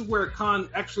 this is where Khan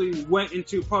actually went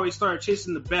into probably started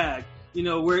chasing the bag. You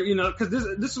know, where, you know, because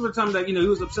this is the time that, you know, he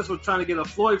was obsessed with trying to get a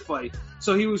Floyd fight.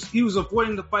 So he was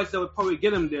avoiding the fights that would probably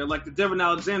get him there, like the Devin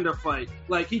Alexander fight.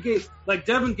 Like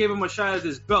Devin gave him a shot at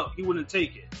his belt, he wouldn't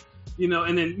take it. You know,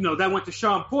 and then, you know, that went to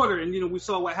Sean Porter, and, you know, we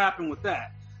saw what happened with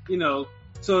that. You know,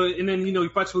 so, and then, you know, he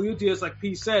fights Julio Diaz, like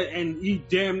P said, and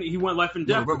he went life and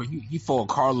death. Remember, he fought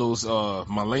Carlos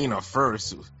Molina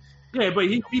first. Yeah, but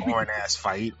he boring ass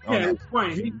fight. Yeah, it was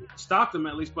fine. He stopped him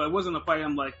at least, but it wasn't a fight.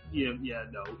 I'm like,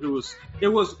 no. It was.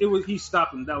 He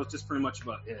stopped him. That was just pretty much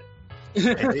about it.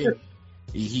 And then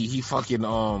he fucking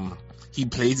he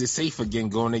plays it safe again,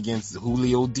 going against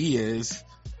Julio Diaz.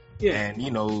 Yeah, and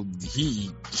you know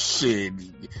he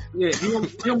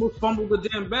almost fumbled the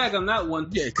damn bag on that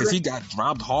one. Yeah, because he got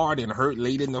dropped hard and hurt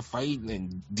late in the fight,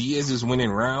 and Diaz is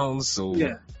winning rounds. So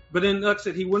yeah. But then, like I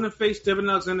said, he wouldn't face Devin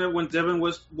Alexander when Devin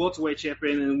was welterweight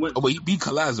champion and went. Oh, but he beat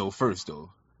Collazo first, though.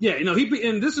 Yeah, you know, he beat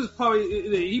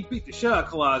the shit out of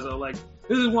Collazo. Like,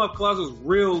 this is one of Collazo's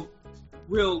real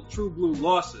true blue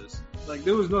losses. Like,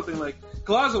 there was nothing like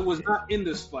Collazo was not in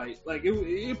this fight. Like,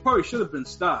 it probably should have been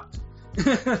stopped.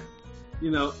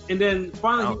 You know, and then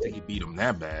finally, I don't think he beat him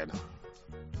that bad.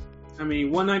 I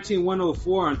mean, 119,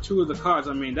 104 on 2 of the cards.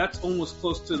 I mean, that's almost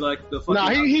close to like the fucking. Nah,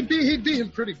 he beat him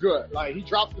pretty good. Like, he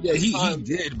dropped him. Yeah, he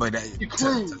did, but he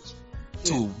cruised.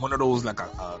 To one of those like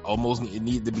almost it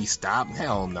needed to be stopped.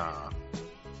 Hell nah.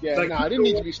 Yeah, like, it didn't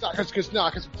need to be stopped because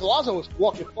Collazo was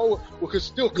walking forward, because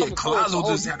still coming forward. Yeah, Collazo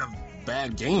just had a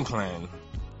bad game plan.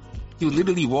 He was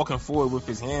literally walking forward with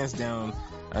his hands down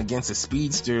against a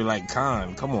speedster like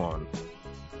Khan. Come on.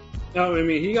 No, I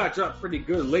mean, he got dropped pretty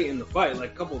good late in the fight,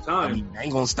 like a couple I times. mean, I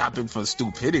ain't gonna stop it for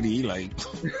stupidity. Like,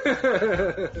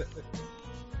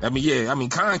 I mean,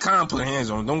 Khan put hands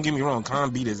on him. Don't get me wrong,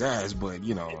 Khan beat his ass, but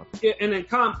you know. Yeah, and then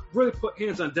Khan really put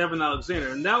hands on Devin Alexander,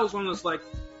 and that was one that's like,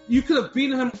 you could have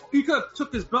beaten him, you could have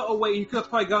took his belt away, and you could have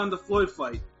probably gotten the Floyd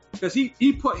fight because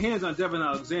he put hands on Devin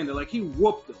Alexander, like he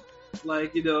whooped him,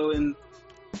 like and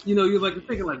you're like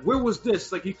thinking like, where was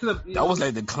this? Like he could have. That was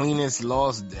like the cleanest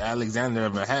loss Alexander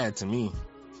ever had to me.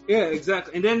 Yeah,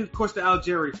 exactly. And then of course the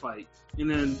Algieri fight, and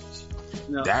then.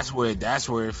 That's where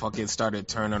it fucking started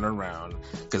turning around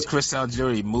because Chris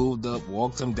Algieri moved up,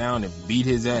 walked him down, and beat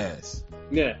his ass.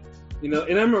 Yeah, and I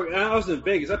remember I was in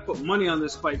Vegas. I put money on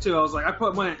this fight too. I was like, I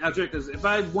put money on Algieri because if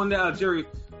I won the Algieri,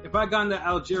 if I got the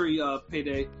Algieri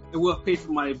payday, it would have paid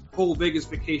for my whole Vegas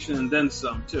vacation and then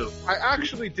some too. I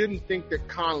actually didn't think that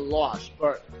Khan lost,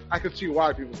 but I could see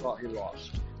why people thought he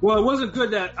lost. Well, it wasn't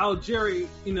good that Algieri,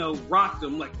 rocked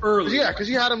him like early. Yeah, because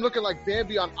he had him looking like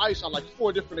Bambi on ice on like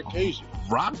 4 different occasions.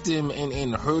 Rocked him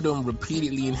and hurt him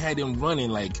repeatedly and had him running.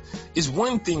 Like, it's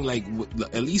one thing, like,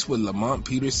 at least with Lamont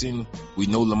Peterson, we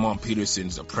know Lamont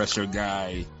Peterson's a pressure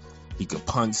guy. He could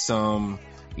punch some,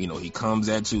 he comes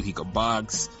at you, he could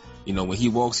box. When he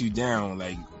walks you down,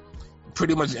 like,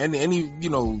 pretty much any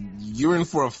you're in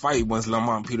for a fight once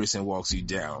Lamont Peterson walks you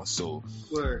down. So.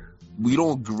 Word. We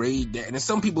don't grade that. And then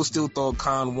some people still thought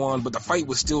Khan won, but the fight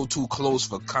was still too close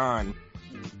for Khan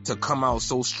to come out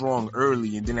so strong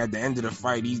early. And then at the end of the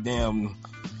fight, he's running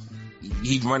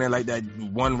like that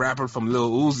one rapper from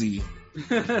Lil Uzi.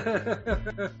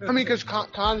 I mean, because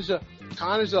Khan is a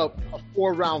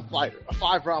 4-round fighter, a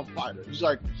 5-round fighter. He's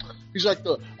like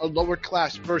a lower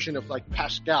class version of like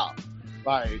Pascal.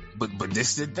 Like, but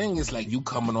this the thing is like you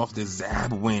coming off the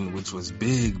Zab win, which was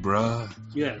big, bruh.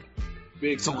 Yeah.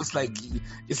 So it's like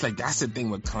that's the thing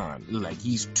with Khan. Like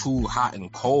he's too hot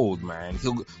and cold, man.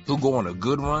 He'll go on a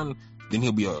good run, then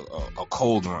he'll be a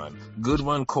cold run. Good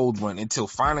run, cold run, until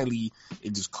finally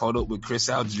it just caught up with Chris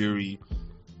Algieri,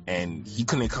 and he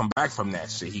couldn't come back from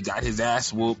that shit. He got his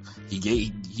ass whooped.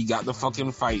 He got the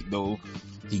fucking fight though.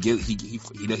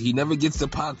 He never gets the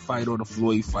Pac fight or the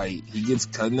Floyd fight. He gets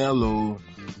Canelo,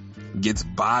 gets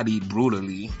bodied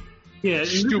brutally. Yeah,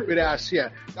 stupid ass. Yeah,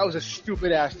 that was a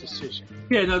stupid ass decision.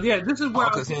 Yeah, no, yeah. This is why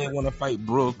because he ain't want to fight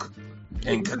Brooke,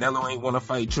 and Canelo ain't want to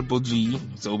fight Triple G,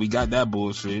 so we got that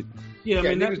bullshit. Yeah,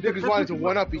 I mean, niggas wanted to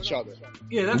one up each other.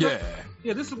 Yeah,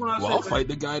 this is when I. Well, I'll fight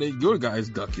the guy that your guy's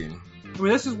ducking. I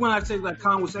mean, this is when I say like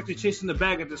Khan was actually chasing the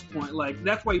bag at this point. Like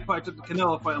that's why he probably took the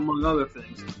Canelo fight among other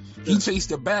things. He chased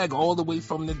the bag all the way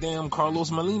from the damn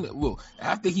Carlos Molina. Well,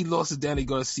 after he lost to Danny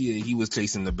Garcia, he was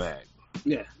chasing the bag.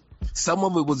 Yeah. Some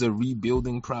of it was a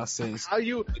rebuilding process. How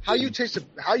you chase a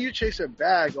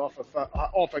bag off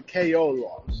a KO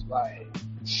loss, like.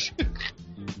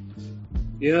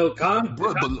 Khan.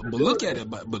 But look at it.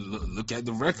 But look at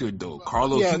the record though.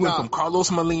 Carlos. He went from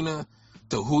Carlos Molina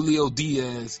to Julio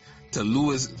Diaz to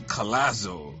Luis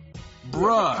Collazo.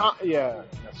 Bruh. Yeah,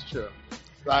 that's true.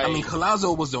 Like, I mean,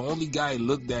 Collazo was the only guy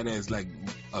looked at as like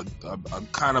a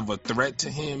kind of a threat to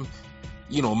him.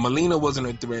 Molina wasn't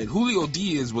a threat. Julio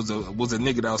Diaz was a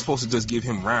nigga that was supposed to just give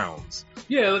him rounds.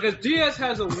 Yeah, because Diaz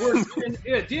has a worse chin.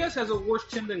 Yeah, Diaz has a worse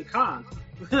chin than Khan.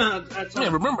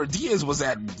 Remember, Diaz was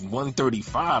at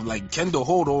 135. Like, Kendall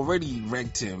Holt already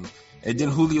wrecked him. And then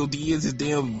Julio Diaz is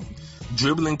damn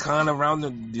dribbling Khan around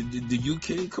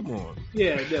the UK. Come on.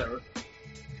 Yeah, no.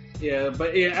 Yeah,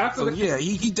 but yeah,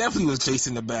 he definitely was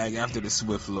chasing the bag after the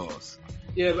Swift loss.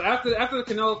 Yeah, but after the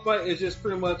Canelo fight, it's just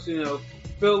pretty much,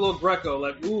 Phil Greco,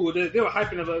 like, ooh, they were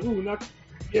hyping it, like, ooh,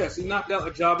 he knocked out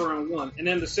a jobber and won. And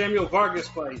then the Samuel Vargas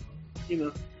fight,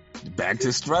 back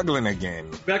to struggling again.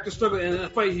 Back to struggling in a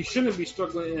fight he shouldn't be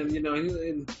struggling in,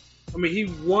 he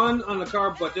won on the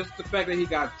card, but just the fact that he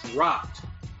got dropped.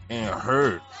 And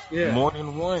hurt. Yeah. More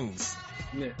than once.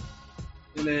 Yeah.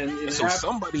 And then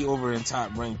somebody over in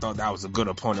Top Rank thought that was a good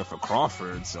opponent for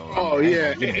Crawford. So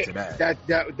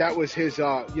that was his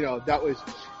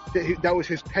that was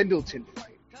his Pendleton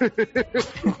fight.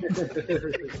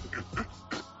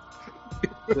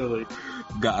 Silly.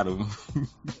 Got him.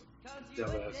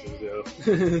 Dumbasses, yo.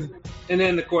 And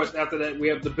then of course after that we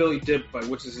have the Billy Dib fight,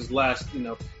 which is his last.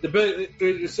 The Billy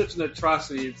is such an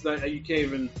atrocity. It's not you can't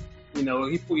even.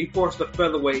 He forced a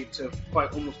featherweight to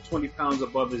fight almost 20 pounds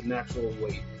above his natural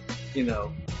weight. He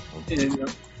must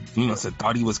have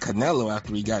thought he was Canelo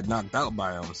after he got knocked out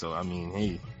by him. So I mean,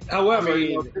 hey. However,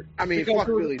 fuck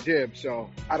Billy Dib, so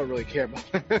I don't really care about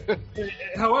it.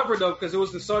 However, though, because it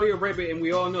was in Saudi Arabia, and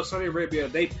we all know Saudi Arabia,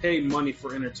 they pay money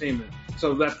for entertainment.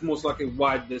 So that's most likely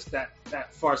why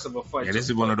that farce of a fight. Yeah, this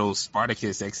is one of those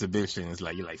Spartacus exhibitions.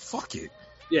 Like, you're like, fuck it.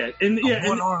 A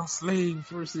one-armed slave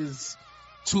versus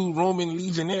 2 Roman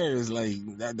legionnaires, like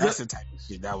that's the type of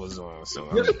shit that was on. So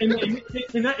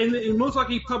and most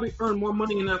likely he probably earned more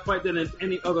money in that fight than in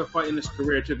any other fight in his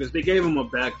career too, because they gave him a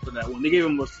bag for that one. They gave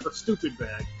him a stupid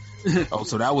bag. Oh,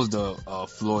 so that was the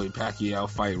Floyd Pacquiao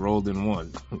fight rolled in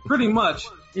one. Pretty much.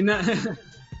 In that,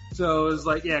 so it's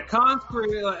like, yeah, Khan's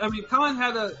career. I mean, Khan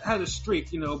had a streak,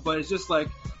 but it's just like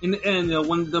in the end,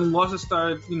 when them losses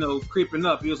started, creeping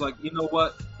up, he was like, you know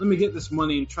what? Let me get this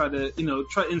money and try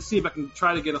and see if I can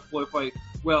try to get a Floyd fight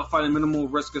without fighting minimal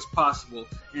risk as possible.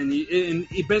 And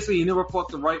he basically never fought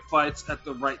the right fights at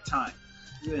the right time.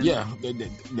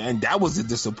 And that was a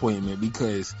disappointment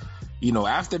because,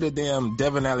 after the damn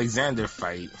Devin Alexander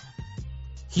fight,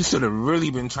 he should have really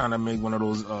been trying to make one of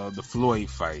those the Floyd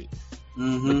fight.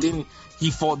 Mm-hmm. But then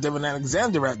he fought Devin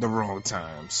Alexander at the wrong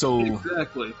time. So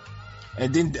exactly.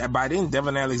 And then by then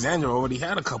Devin Alexander already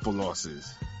had a couple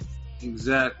losses.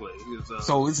 Exactly.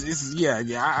 So it's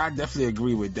I definitely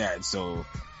agree with that. So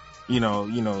he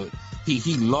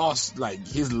lost, like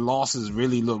his losses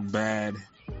really look bad.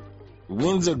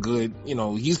 Wins are good.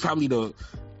 He's probably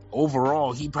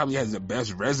overall he probably has the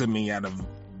best resume out of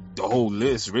the whole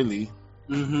list, really.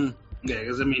 Mm-hmm. Yeah,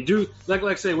 because I mean, dude, like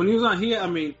I say, when he was on here, I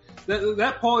mean,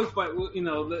 that Paulie fight,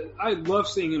 I love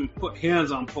seeing him put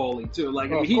hands on Paulie too. Like,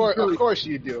 well, of course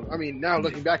you do. I mean, now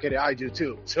looking back at it, I do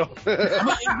too. So,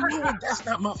 that's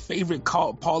not my favorite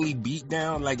Paulie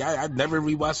beatdown. Like, I never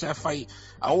rewatched that fight.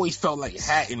 I always felt like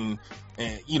Hatton,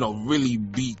 really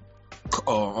beat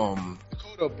Paulie's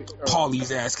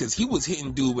ass because he was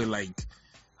hitting dude with like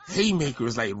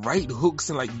haymakers, like right hooks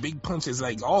and like big punches.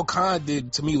 Like all Khan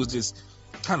did to me was just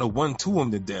kind of 1-2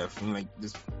 him to death and like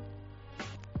just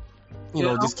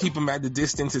just keep him at the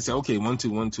distance and say, okay,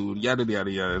 1-2, yada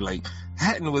yada yada. Like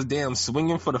Hatton was damn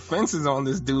swinging for the fences on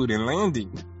this dude and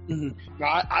landing. Mm-hmm. No,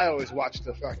 I always watched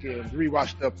the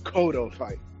rewatched the Cotto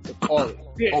fight. The Paulie.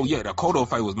 Oh yeah, the Cotto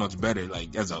fight was much better.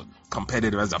 Like as a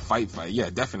competitor, as a fight.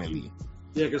 Yeah, definitely.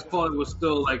 Yeah, because Paulie was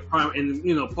still like prime, and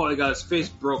Paulie got his face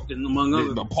broken among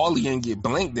others. But Paulie didn't get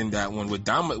blanked in that one with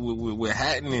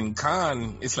Hatton and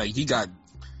Khan. It's like he got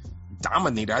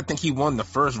dominated. I think he won the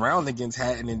first round against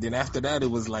Hatton, and then after that, it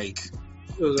was like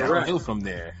downhill from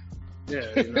there.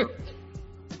 Yeah,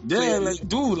 yeah, like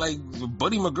dude, like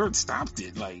Buddy McGirt stopped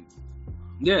it. Like,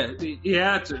 yeah, he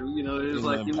had to. It was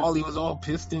like Paulie was all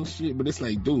pissed and shit. But it's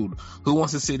like, dude, who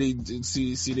wants to see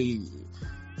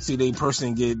they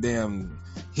person get damn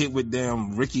hit with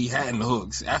damn Ricky Hatton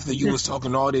hooks after you was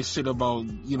talking all this shit about,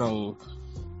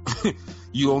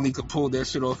 you only could pull that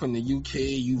shit off in the UK,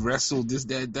 you wrestled this,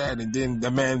 that, and then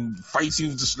the man fights you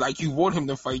just like you want him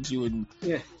to fight you. And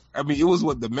I mean, it was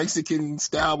the Mexican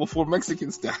style before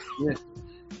Mexican style. Yeah.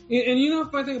 And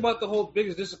if I think about the whole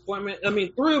biggest disappointment, I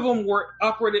mean, 3 of them were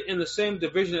operated in the same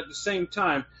division at the same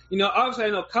time. Obviously, I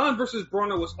know Khan versus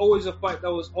Broner was always a fight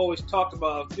that was always talked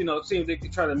about. It seems they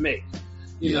could try to make.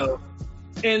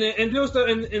 And there was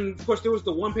and of course there was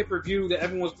the one pay-per-view that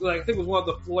everyone was like, I think it was one of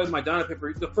the Floyd Maidana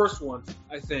pay-per-view, the first one,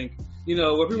 I think.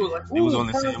 Where people were like, it was on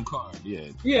the same card. Yeah.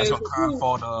 That's when Khan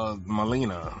fought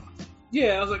Molina.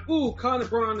 Yeah, I was like, ooh, Khan and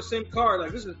Broner on the same card.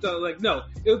 Like, this is like, no,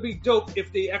 it would be dope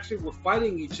if they actually were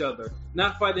fighting each other,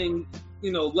 not fighting,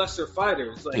 lesser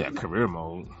fighters. Like, career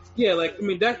mode. Yeah, like, I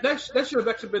mean, that should have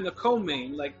actually been the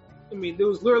co-main. Like, I mean, there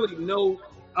was literally no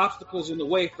obstacles in the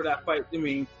way for that fight. I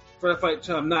mean, for that fight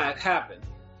to not happen.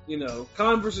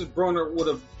 Khan versus Broner would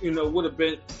have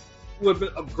been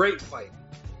a great fight.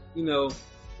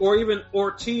 Or even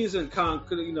Ortiz and Khan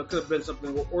could have been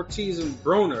something. Ortiz and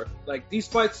Broner, like these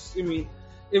fights. I mean,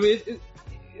 you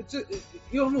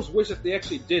almost wish that they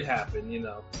actually did happen.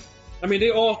 I mean,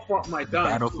 they all fought Maidana.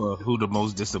 Battle for who the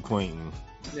most disappointing.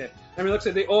 Yeah, I mean, like I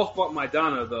said, they all fought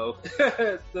Maidana though.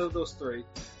 those 3.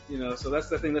 So that's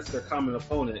the thing. That's their common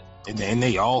opponent. And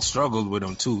they all struggled with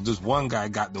him too. Just one guy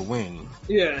got the win.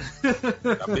 Yeah,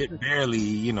 a bit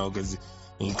barely, because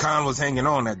Khan was hanging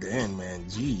on at the end, man.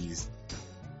 Jeez.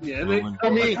 Yeah, I was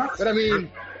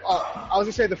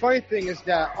gonna say the funny thing is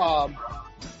that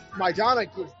Maidana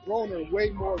gives Broner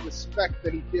way more respect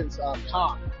than he gives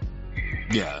Khan.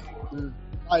 Yeah.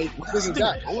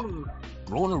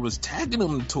 Broner was tagging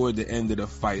him toward the end of the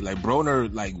fight. Like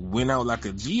Broner went out like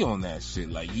a G on that shit.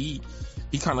 Like he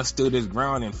kind of stood his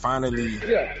ground and finally.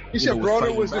 Yeah, he said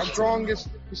Broner was the strongest.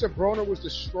 He said Broner was the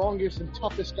strongest and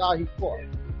toughest guy he fought.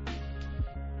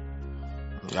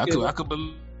 Yeah, I could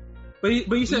believe. But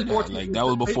he said that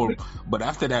was before. But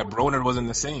after that, Broner wasn't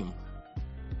the same.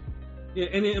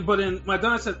 Yeah, but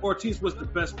Maidana said Ortiz was the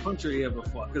best puncher he ever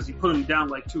fought because he put him down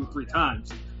like 2 or 3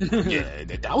 times. Yeah,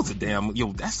 that was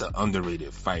that's an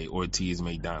underrated fight, Ortiz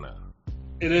Maidana.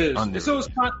 It is. Underrated. So is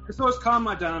Khan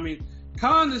Maidana. I mean,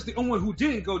 Khan is the only one who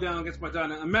didn't go down against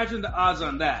Maidana. Imagine the odds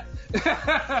on that.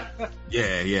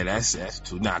 Yeah, that's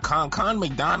true. Now, Khan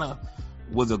Maidana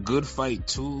was a good fight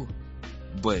too,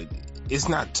 but it's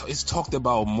not. It's talked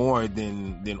about more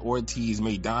than Ortiz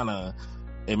Maidana,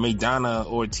 and Maidana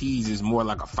Ortiz is more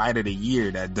like a fight of the year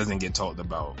that doesn't get talked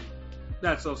about.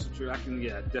 That's also true. I can,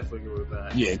 definitely agree with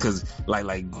that. Yeah, because like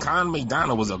Khan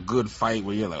Maidana was a good fight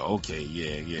where you're like, okay,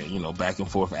 yeah, back and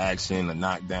forth action, a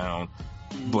knockdown.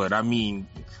 But I mean,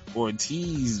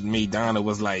 Ortiz Maidana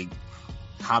was like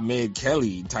Hamed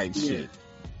Kelly type shit.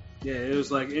 Yeah, it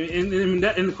was like, and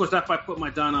of course that fight put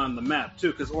Maidana on the map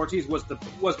too, because Ortiz was the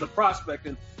prospect,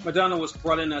 and Maidana was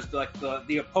brought in as like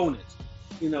the opponent,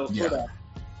 for that.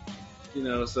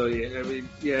 So I mean,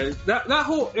 that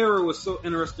whole era was so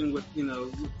interesting with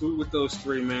with those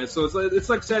three, man. So it's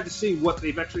like sad to see what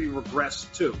they've actually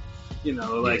regressed to,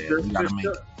 like you gotta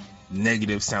make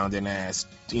negative sounding ass,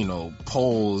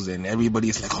 polls, and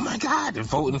everybody's like, oh my god, they're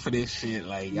voting for this shit.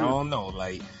 Like, I don't know,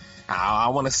 like I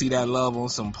want to see that love on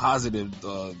some positive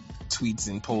tweets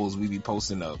and polls we be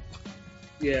posting up.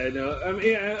 Yeah, no, I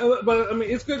mean, but I mean,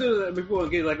 it's good that people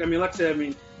get like I said, I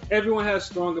mean, everyone has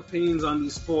strong opinions on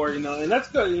these four, and that's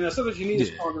good. Sometimes you need a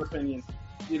stronger opinion,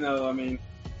 I mean,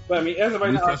 but I mean, as of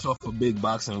right now, fresh off a big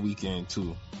boxing weekend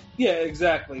too. Yeah,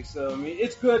 exactly. So I mean,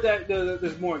 it's good that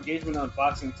there's more engagement on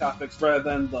boxing topics rather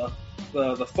than the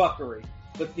fuckery.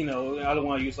 But I don't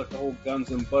want to use like the whole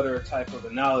guns and butter type of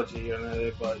analogy,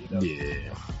 but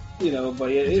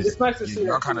it's nice to see.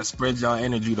 Y'all kind of spread y'all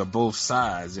energy to both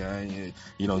sides, yin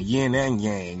and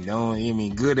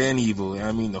yang. Good and evil.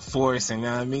 The force,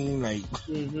 and like.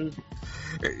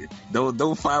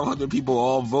 Don't 500 people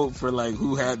all vote for like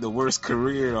who had the worst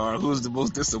career or who's the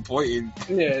most disappointing.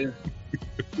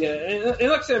 Yeah, and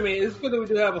like I said, I mean, it's good that we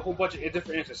do have a whole bunch of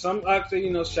different answers. Some actually,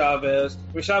 Chavez.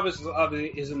 I mean, Chavez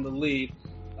is in the lead.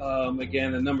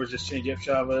 Again, the numbers just change up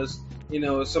Chavez.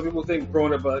 Some people think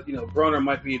Broner, but Broner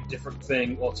might be a different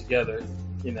thing altogether.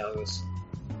 It's,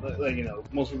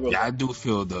 most people. Yeah, I do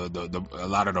feel the a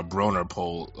lot of the Broner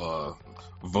poll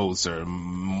votes are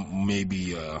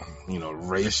maybe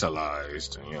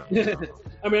racialized.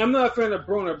 I mean, I'm not a fan of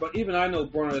Broner, but even I know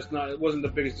Broner wasn't the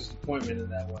biggest disappointment in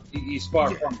that one. He's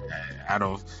far from it. I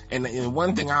don't. And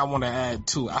one thing I want to add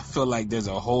too, I feel like there's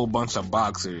a whole bunch of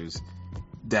boxers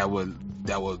that would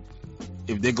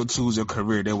if they could choose a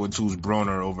career, they would choose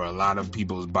Broner over a lot of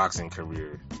people's boxing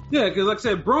career. Yeah, because like I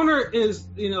said, Broner is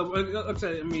like I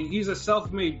said, I mean, he's a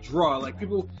self-made draw. Like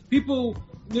people.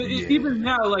 Even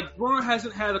now, like Broner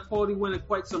hasn't had a quality win in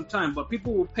quite some time, but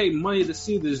people will pay money to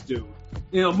see this dude.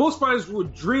 Most fighters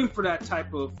would dream for that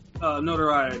type of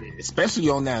notoriety, especially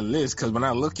on that list. Because when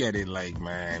I look at it, like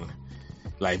man,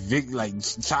 like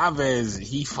Chavez,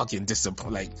 he fucking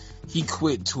disappointed. Like he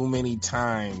quit too many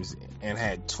times and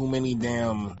had too many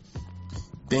damn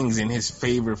things in his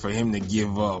favor for him to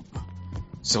give up.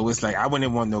 So it's like I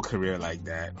wouldn't want no career like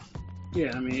that.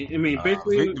 Yeah, I mean,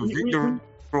 basically, Victor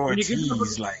Ortiz,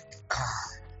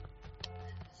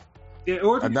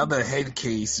 another head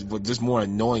case, but just more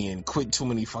annoying. Quit too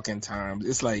many fucking times.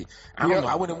 It's like I don't know.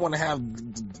 I wouldn't want to have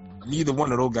neither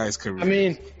one of those guys' careers.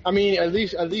 I mean, at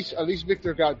least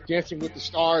Victor got Dancing with the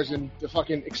Stars and the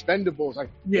fucking Expendables. Like,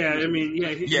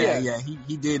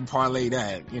 he did parlay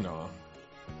that.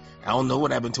 I don't know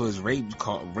what happened to his rape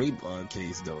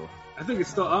case though. I think it's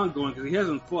still ongoing because he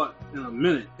hasn't fought in a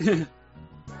minute.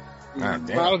 I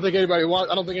don't think anybody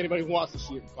wants to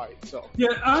see him fight. So yeah,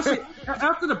 honestly,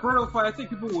 after the Berto fight, I think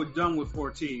people were done with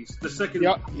Ortiz. The second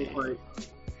fight.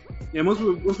 Yeah, most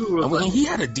people were. Well, he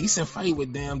had a decent fight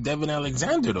with Devin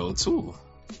Alexander though too.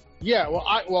 Yeah,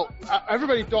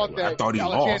 everybody thought that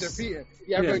Alexander lost. beat him.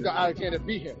 Yeah, everybody thought Alexander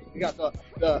beat him. He got the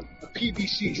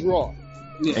PBC draw.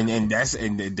 Yeah. And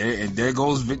there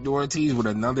goes Victor Ortiz with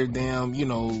another damn,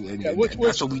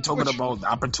 that's what we talking about,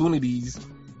 opportunities.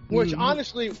 Which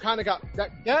honestly kind of got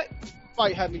that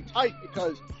fight had me tight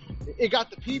because it got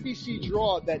the PBC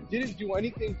draw that didn't do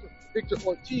anything for Victor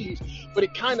Ortiz, but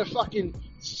it kind of fucking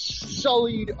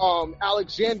sullied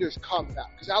Alexander's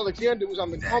comeback because Alexander was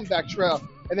on the comeback trail,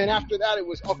 and then after that it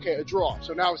was a draw.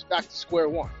 So now it's back to square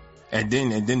one. And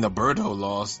then the Berto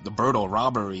loss, the Berto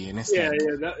robbery, and it's that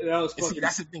was fucking. See,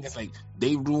 that's the thing. It's like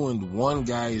they ruined one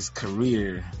guy's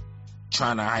career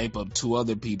trying to hype up two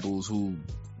other people's who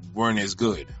weren't as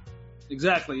good.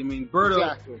 Exactly. I mean,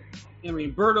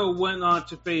 Berto went on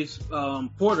to face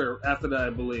Porter after that, I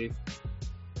believe.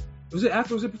 Was it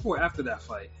after? Was it before? Or after that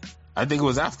fight? I think it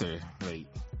was after. We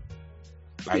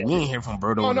didn't hear from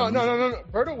Berto. No.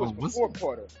 Berto was before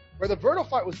Porter. Where the Berto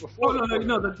fight was before.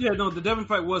 The Devin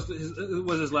fight was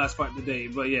his last fight to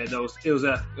date. But yeah, it was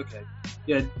okay.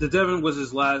 Yeah, the Devin was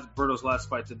Berto's last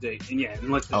fight to date, and yeah,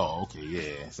 and okay,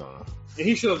 yeah. So and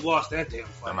he should have lost that damn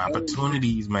fight. Some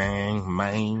opportunities,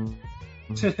 man.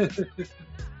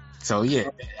 So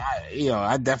yeah,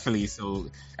 I definitely.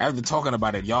 So after talking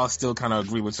about it, y'all still kind of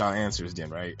agree with y'all answers, then,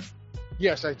 right?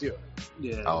 Yes, I do.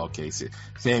 Yeah. Oh, okay. So,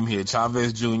 same here.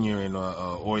 Chavez Jr. and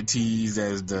Ortiz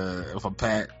as for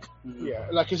Pat. Yeah,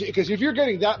 like because if you're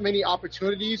getting that many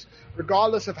opportunities,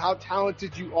 regardless of how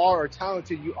talented you are or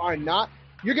talented you are not,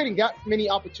 you're getting that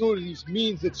many opportunities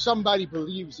means that somebody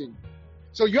believes in you.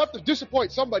 So you have to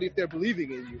disappoint somebody if they're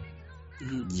believing in you.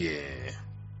 Mm-hmm. Yeah,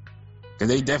 because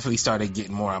they definitely started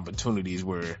getting more opportunities.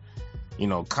 Where,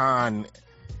 Khan,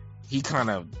 he kind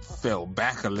of fell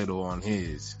back a little on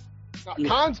his.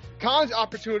 Khan's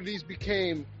opportunities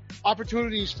became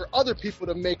opportunities for other people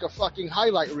to make a fucking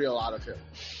highlight reel out of him.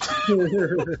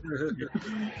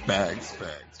 Facts.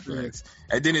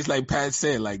 And then it's like Pat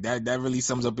said, like that really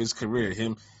sums up his career.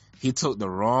 He took the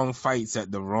wrong fights at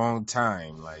the wrong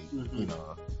time. Like,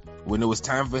 when it was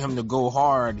time for him to go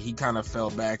hard, he kind of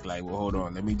fell back like, well, hold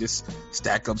on, let me just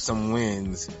stack up some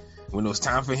wins. When it was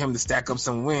time for him to stack up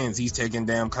some wins, he's taking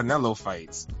damn Canelo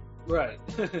fights. Right.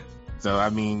 So, I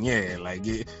mean, yeah, like,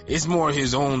 it's more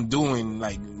his own doing,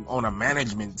 like, on a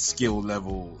management skill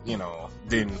level,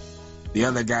 than the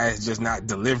other guys just not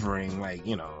delivering, like,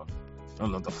 I don't know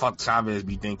what the fuck Chavez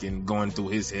be thinking going through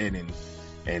his head,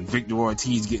 and Victor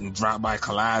Ortiz getting dropped by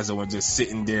Collazo and just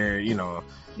sitting there,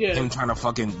 him trying to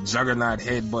fucking juggernaut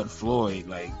headbutt Floyd,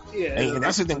 like, and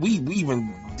that's the thing, we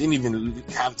didn't even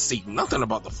have to say nothing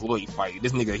about the Floyd fight.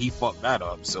 This nigga, he fucked that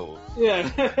up, so.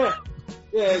 Yeah.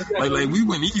 Yeah, exactly. Like we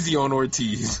went easy on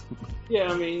Ortiz.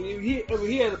 Yeah, I mean,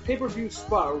 he had a pay-per-view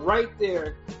spot right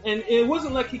there, and it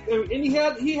wasn't like he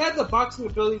had the boxing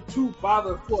ability to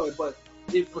bother Floyd, but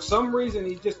for some reason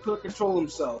he just couldn't control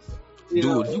himself.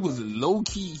 Dude, he was low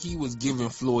key. He was giving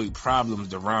Floyd problems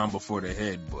the round before the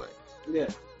headbutt. Yeah.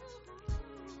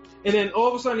 And then all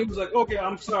of a sudden he was like, "Okay,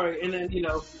 I'm sorry." And then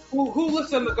who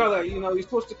looks at the guy like you're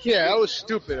supposed to keep. Yeah, that was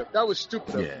stupid. That was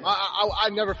stupid. Yeah. I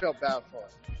never felt bad for him.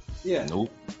 Yeah. Nope.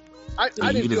 I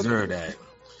he didn't deserved that.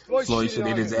 Floyd should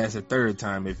have hit his ass a third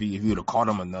time if he would have caught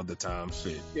him another time.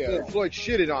 Shit. Yeah, Floyd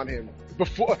shitted on him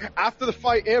after the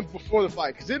fight and before the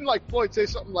fight. Because didn't Floyd say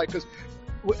something like, because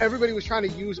everybody was trying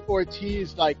to use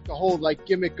Ortiz, like the whole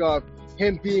gimmick of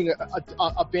him being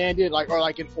a bandit, or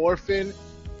an orphan,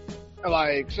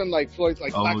 something Floyd's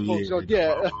black folks don't.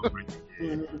 Yeah.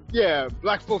 Yeah,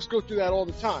 black folks go through that all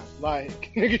the time.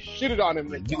 Nigga shitted on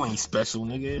him. You ain't special,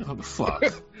 nigga. What the fuck?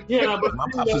 Yeah, but my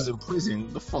pops is in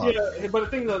prison. The fuck? Yeah, but the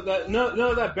thing though, that none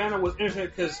of that banner was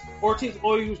interesting because Ortiz,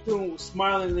 all he was doing was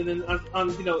smiling and then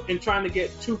and trying to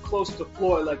get too close to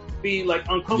Floyd, be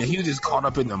uncomfortable. Yeah, he was just caught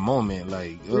up in the moment,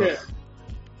 ugh.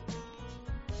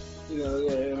 Yeah.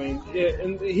 I mean, yeah,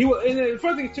 and he was. And the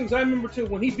funny thing too, because I remember too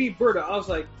when he beat Berto, I was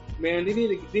like, man, they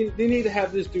need to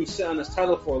have this dude sit on his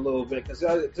title for a little bit because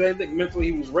I think mentally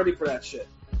he was ready for that shit.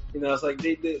 It's like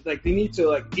they need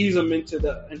to ease him into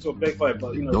a big fight,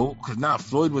 but nope, because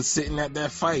Floyd was sitting at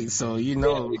that fight, so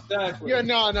Yeah, exactly. Yeah,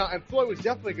 no, and Floyd was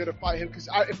definitely going to fight him because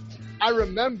I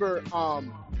remember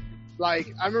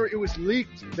it was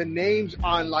leaked the names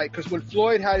on because when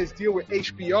Floyd had his deal with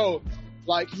HBO,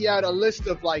 he had a list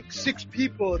of 6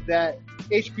 people that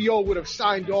HBO would have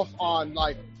signed off on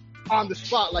on the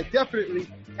spot, definitely,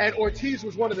 and Ortiz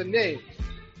was one of the names.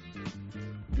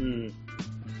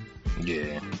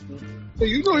 Yeah. So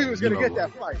you knew he was going to get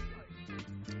that fight.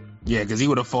 Yeah, because he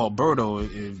would have fought Berto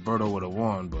if Berto would have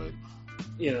won, but.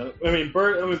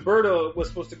 Berto was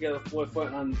supposed to get a Floyd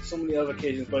fight on so many other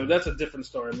occasions, but that's a different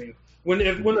story. I mean, when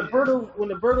the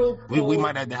Berto we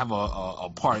might have to have a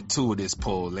part 2 of this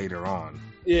poll later on.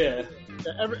 Yeah.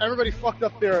 Everybody fucked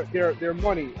up their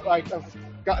money,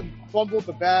 fumbled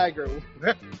the bag or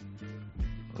back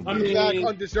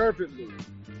undeservedly.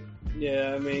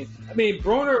 Yeah, I mean,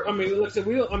 Broner. I mean, listen,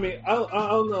 I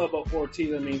don't know about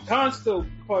Ortiz. I mean, Khan still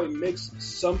probably makes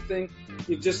something.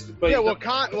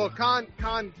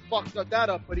 Khan fucked that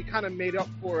up, but he kind of made up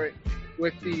for it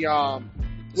with the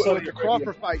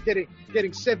Crawford fight, getting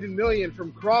 $7 million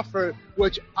from Crawford,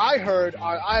 which I heard.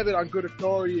 I have it on good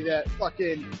authority that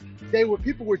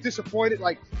people were disappointed.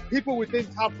 People within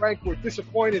Top Rank were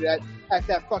disappointed at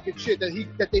that fucking shit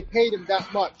that they paid him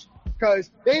that much.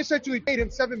 Because they essentially paid him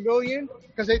 $7 million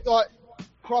because they thought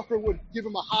Crawford would give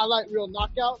him a highlight reel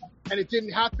knockout, and it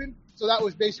didn't happen. So that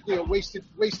was basically a wasted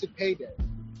payday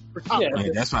for Top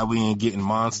Rank. That's why we ain't getting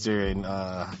Monster and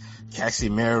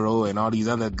Casimiro and all these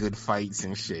other good fights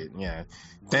and shit. Yeah.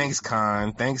 Thanks,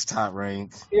 Khan. Thanks, Top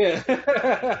Rank. Yeah.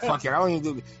 Fuck it. I don't even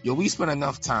do. Yo, we spent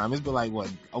enough time. It's been like what,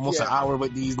 almost an hour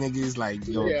with these niggas. Like,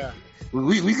 yo,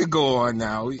 we could go on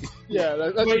now.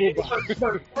 Let's move on.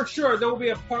 But for sure, there will be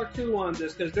a part 2 on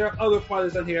this because there are other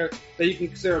fighters on here that you can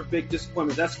consider a big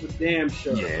disappointment. That's for damn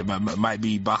sure. Yeah, it might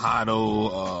be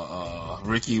Bajado,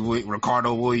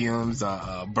 Ricardo Williams,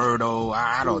 Berto.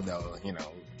 I don't know. You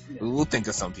know, we'll think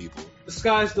of some people. The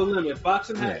sky's the limit.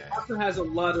 Boxing has a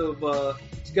lot of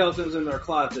skeletons in their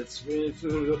closets in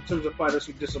terms of fighters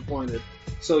who disappointed.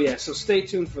 So stay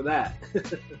tuned for that.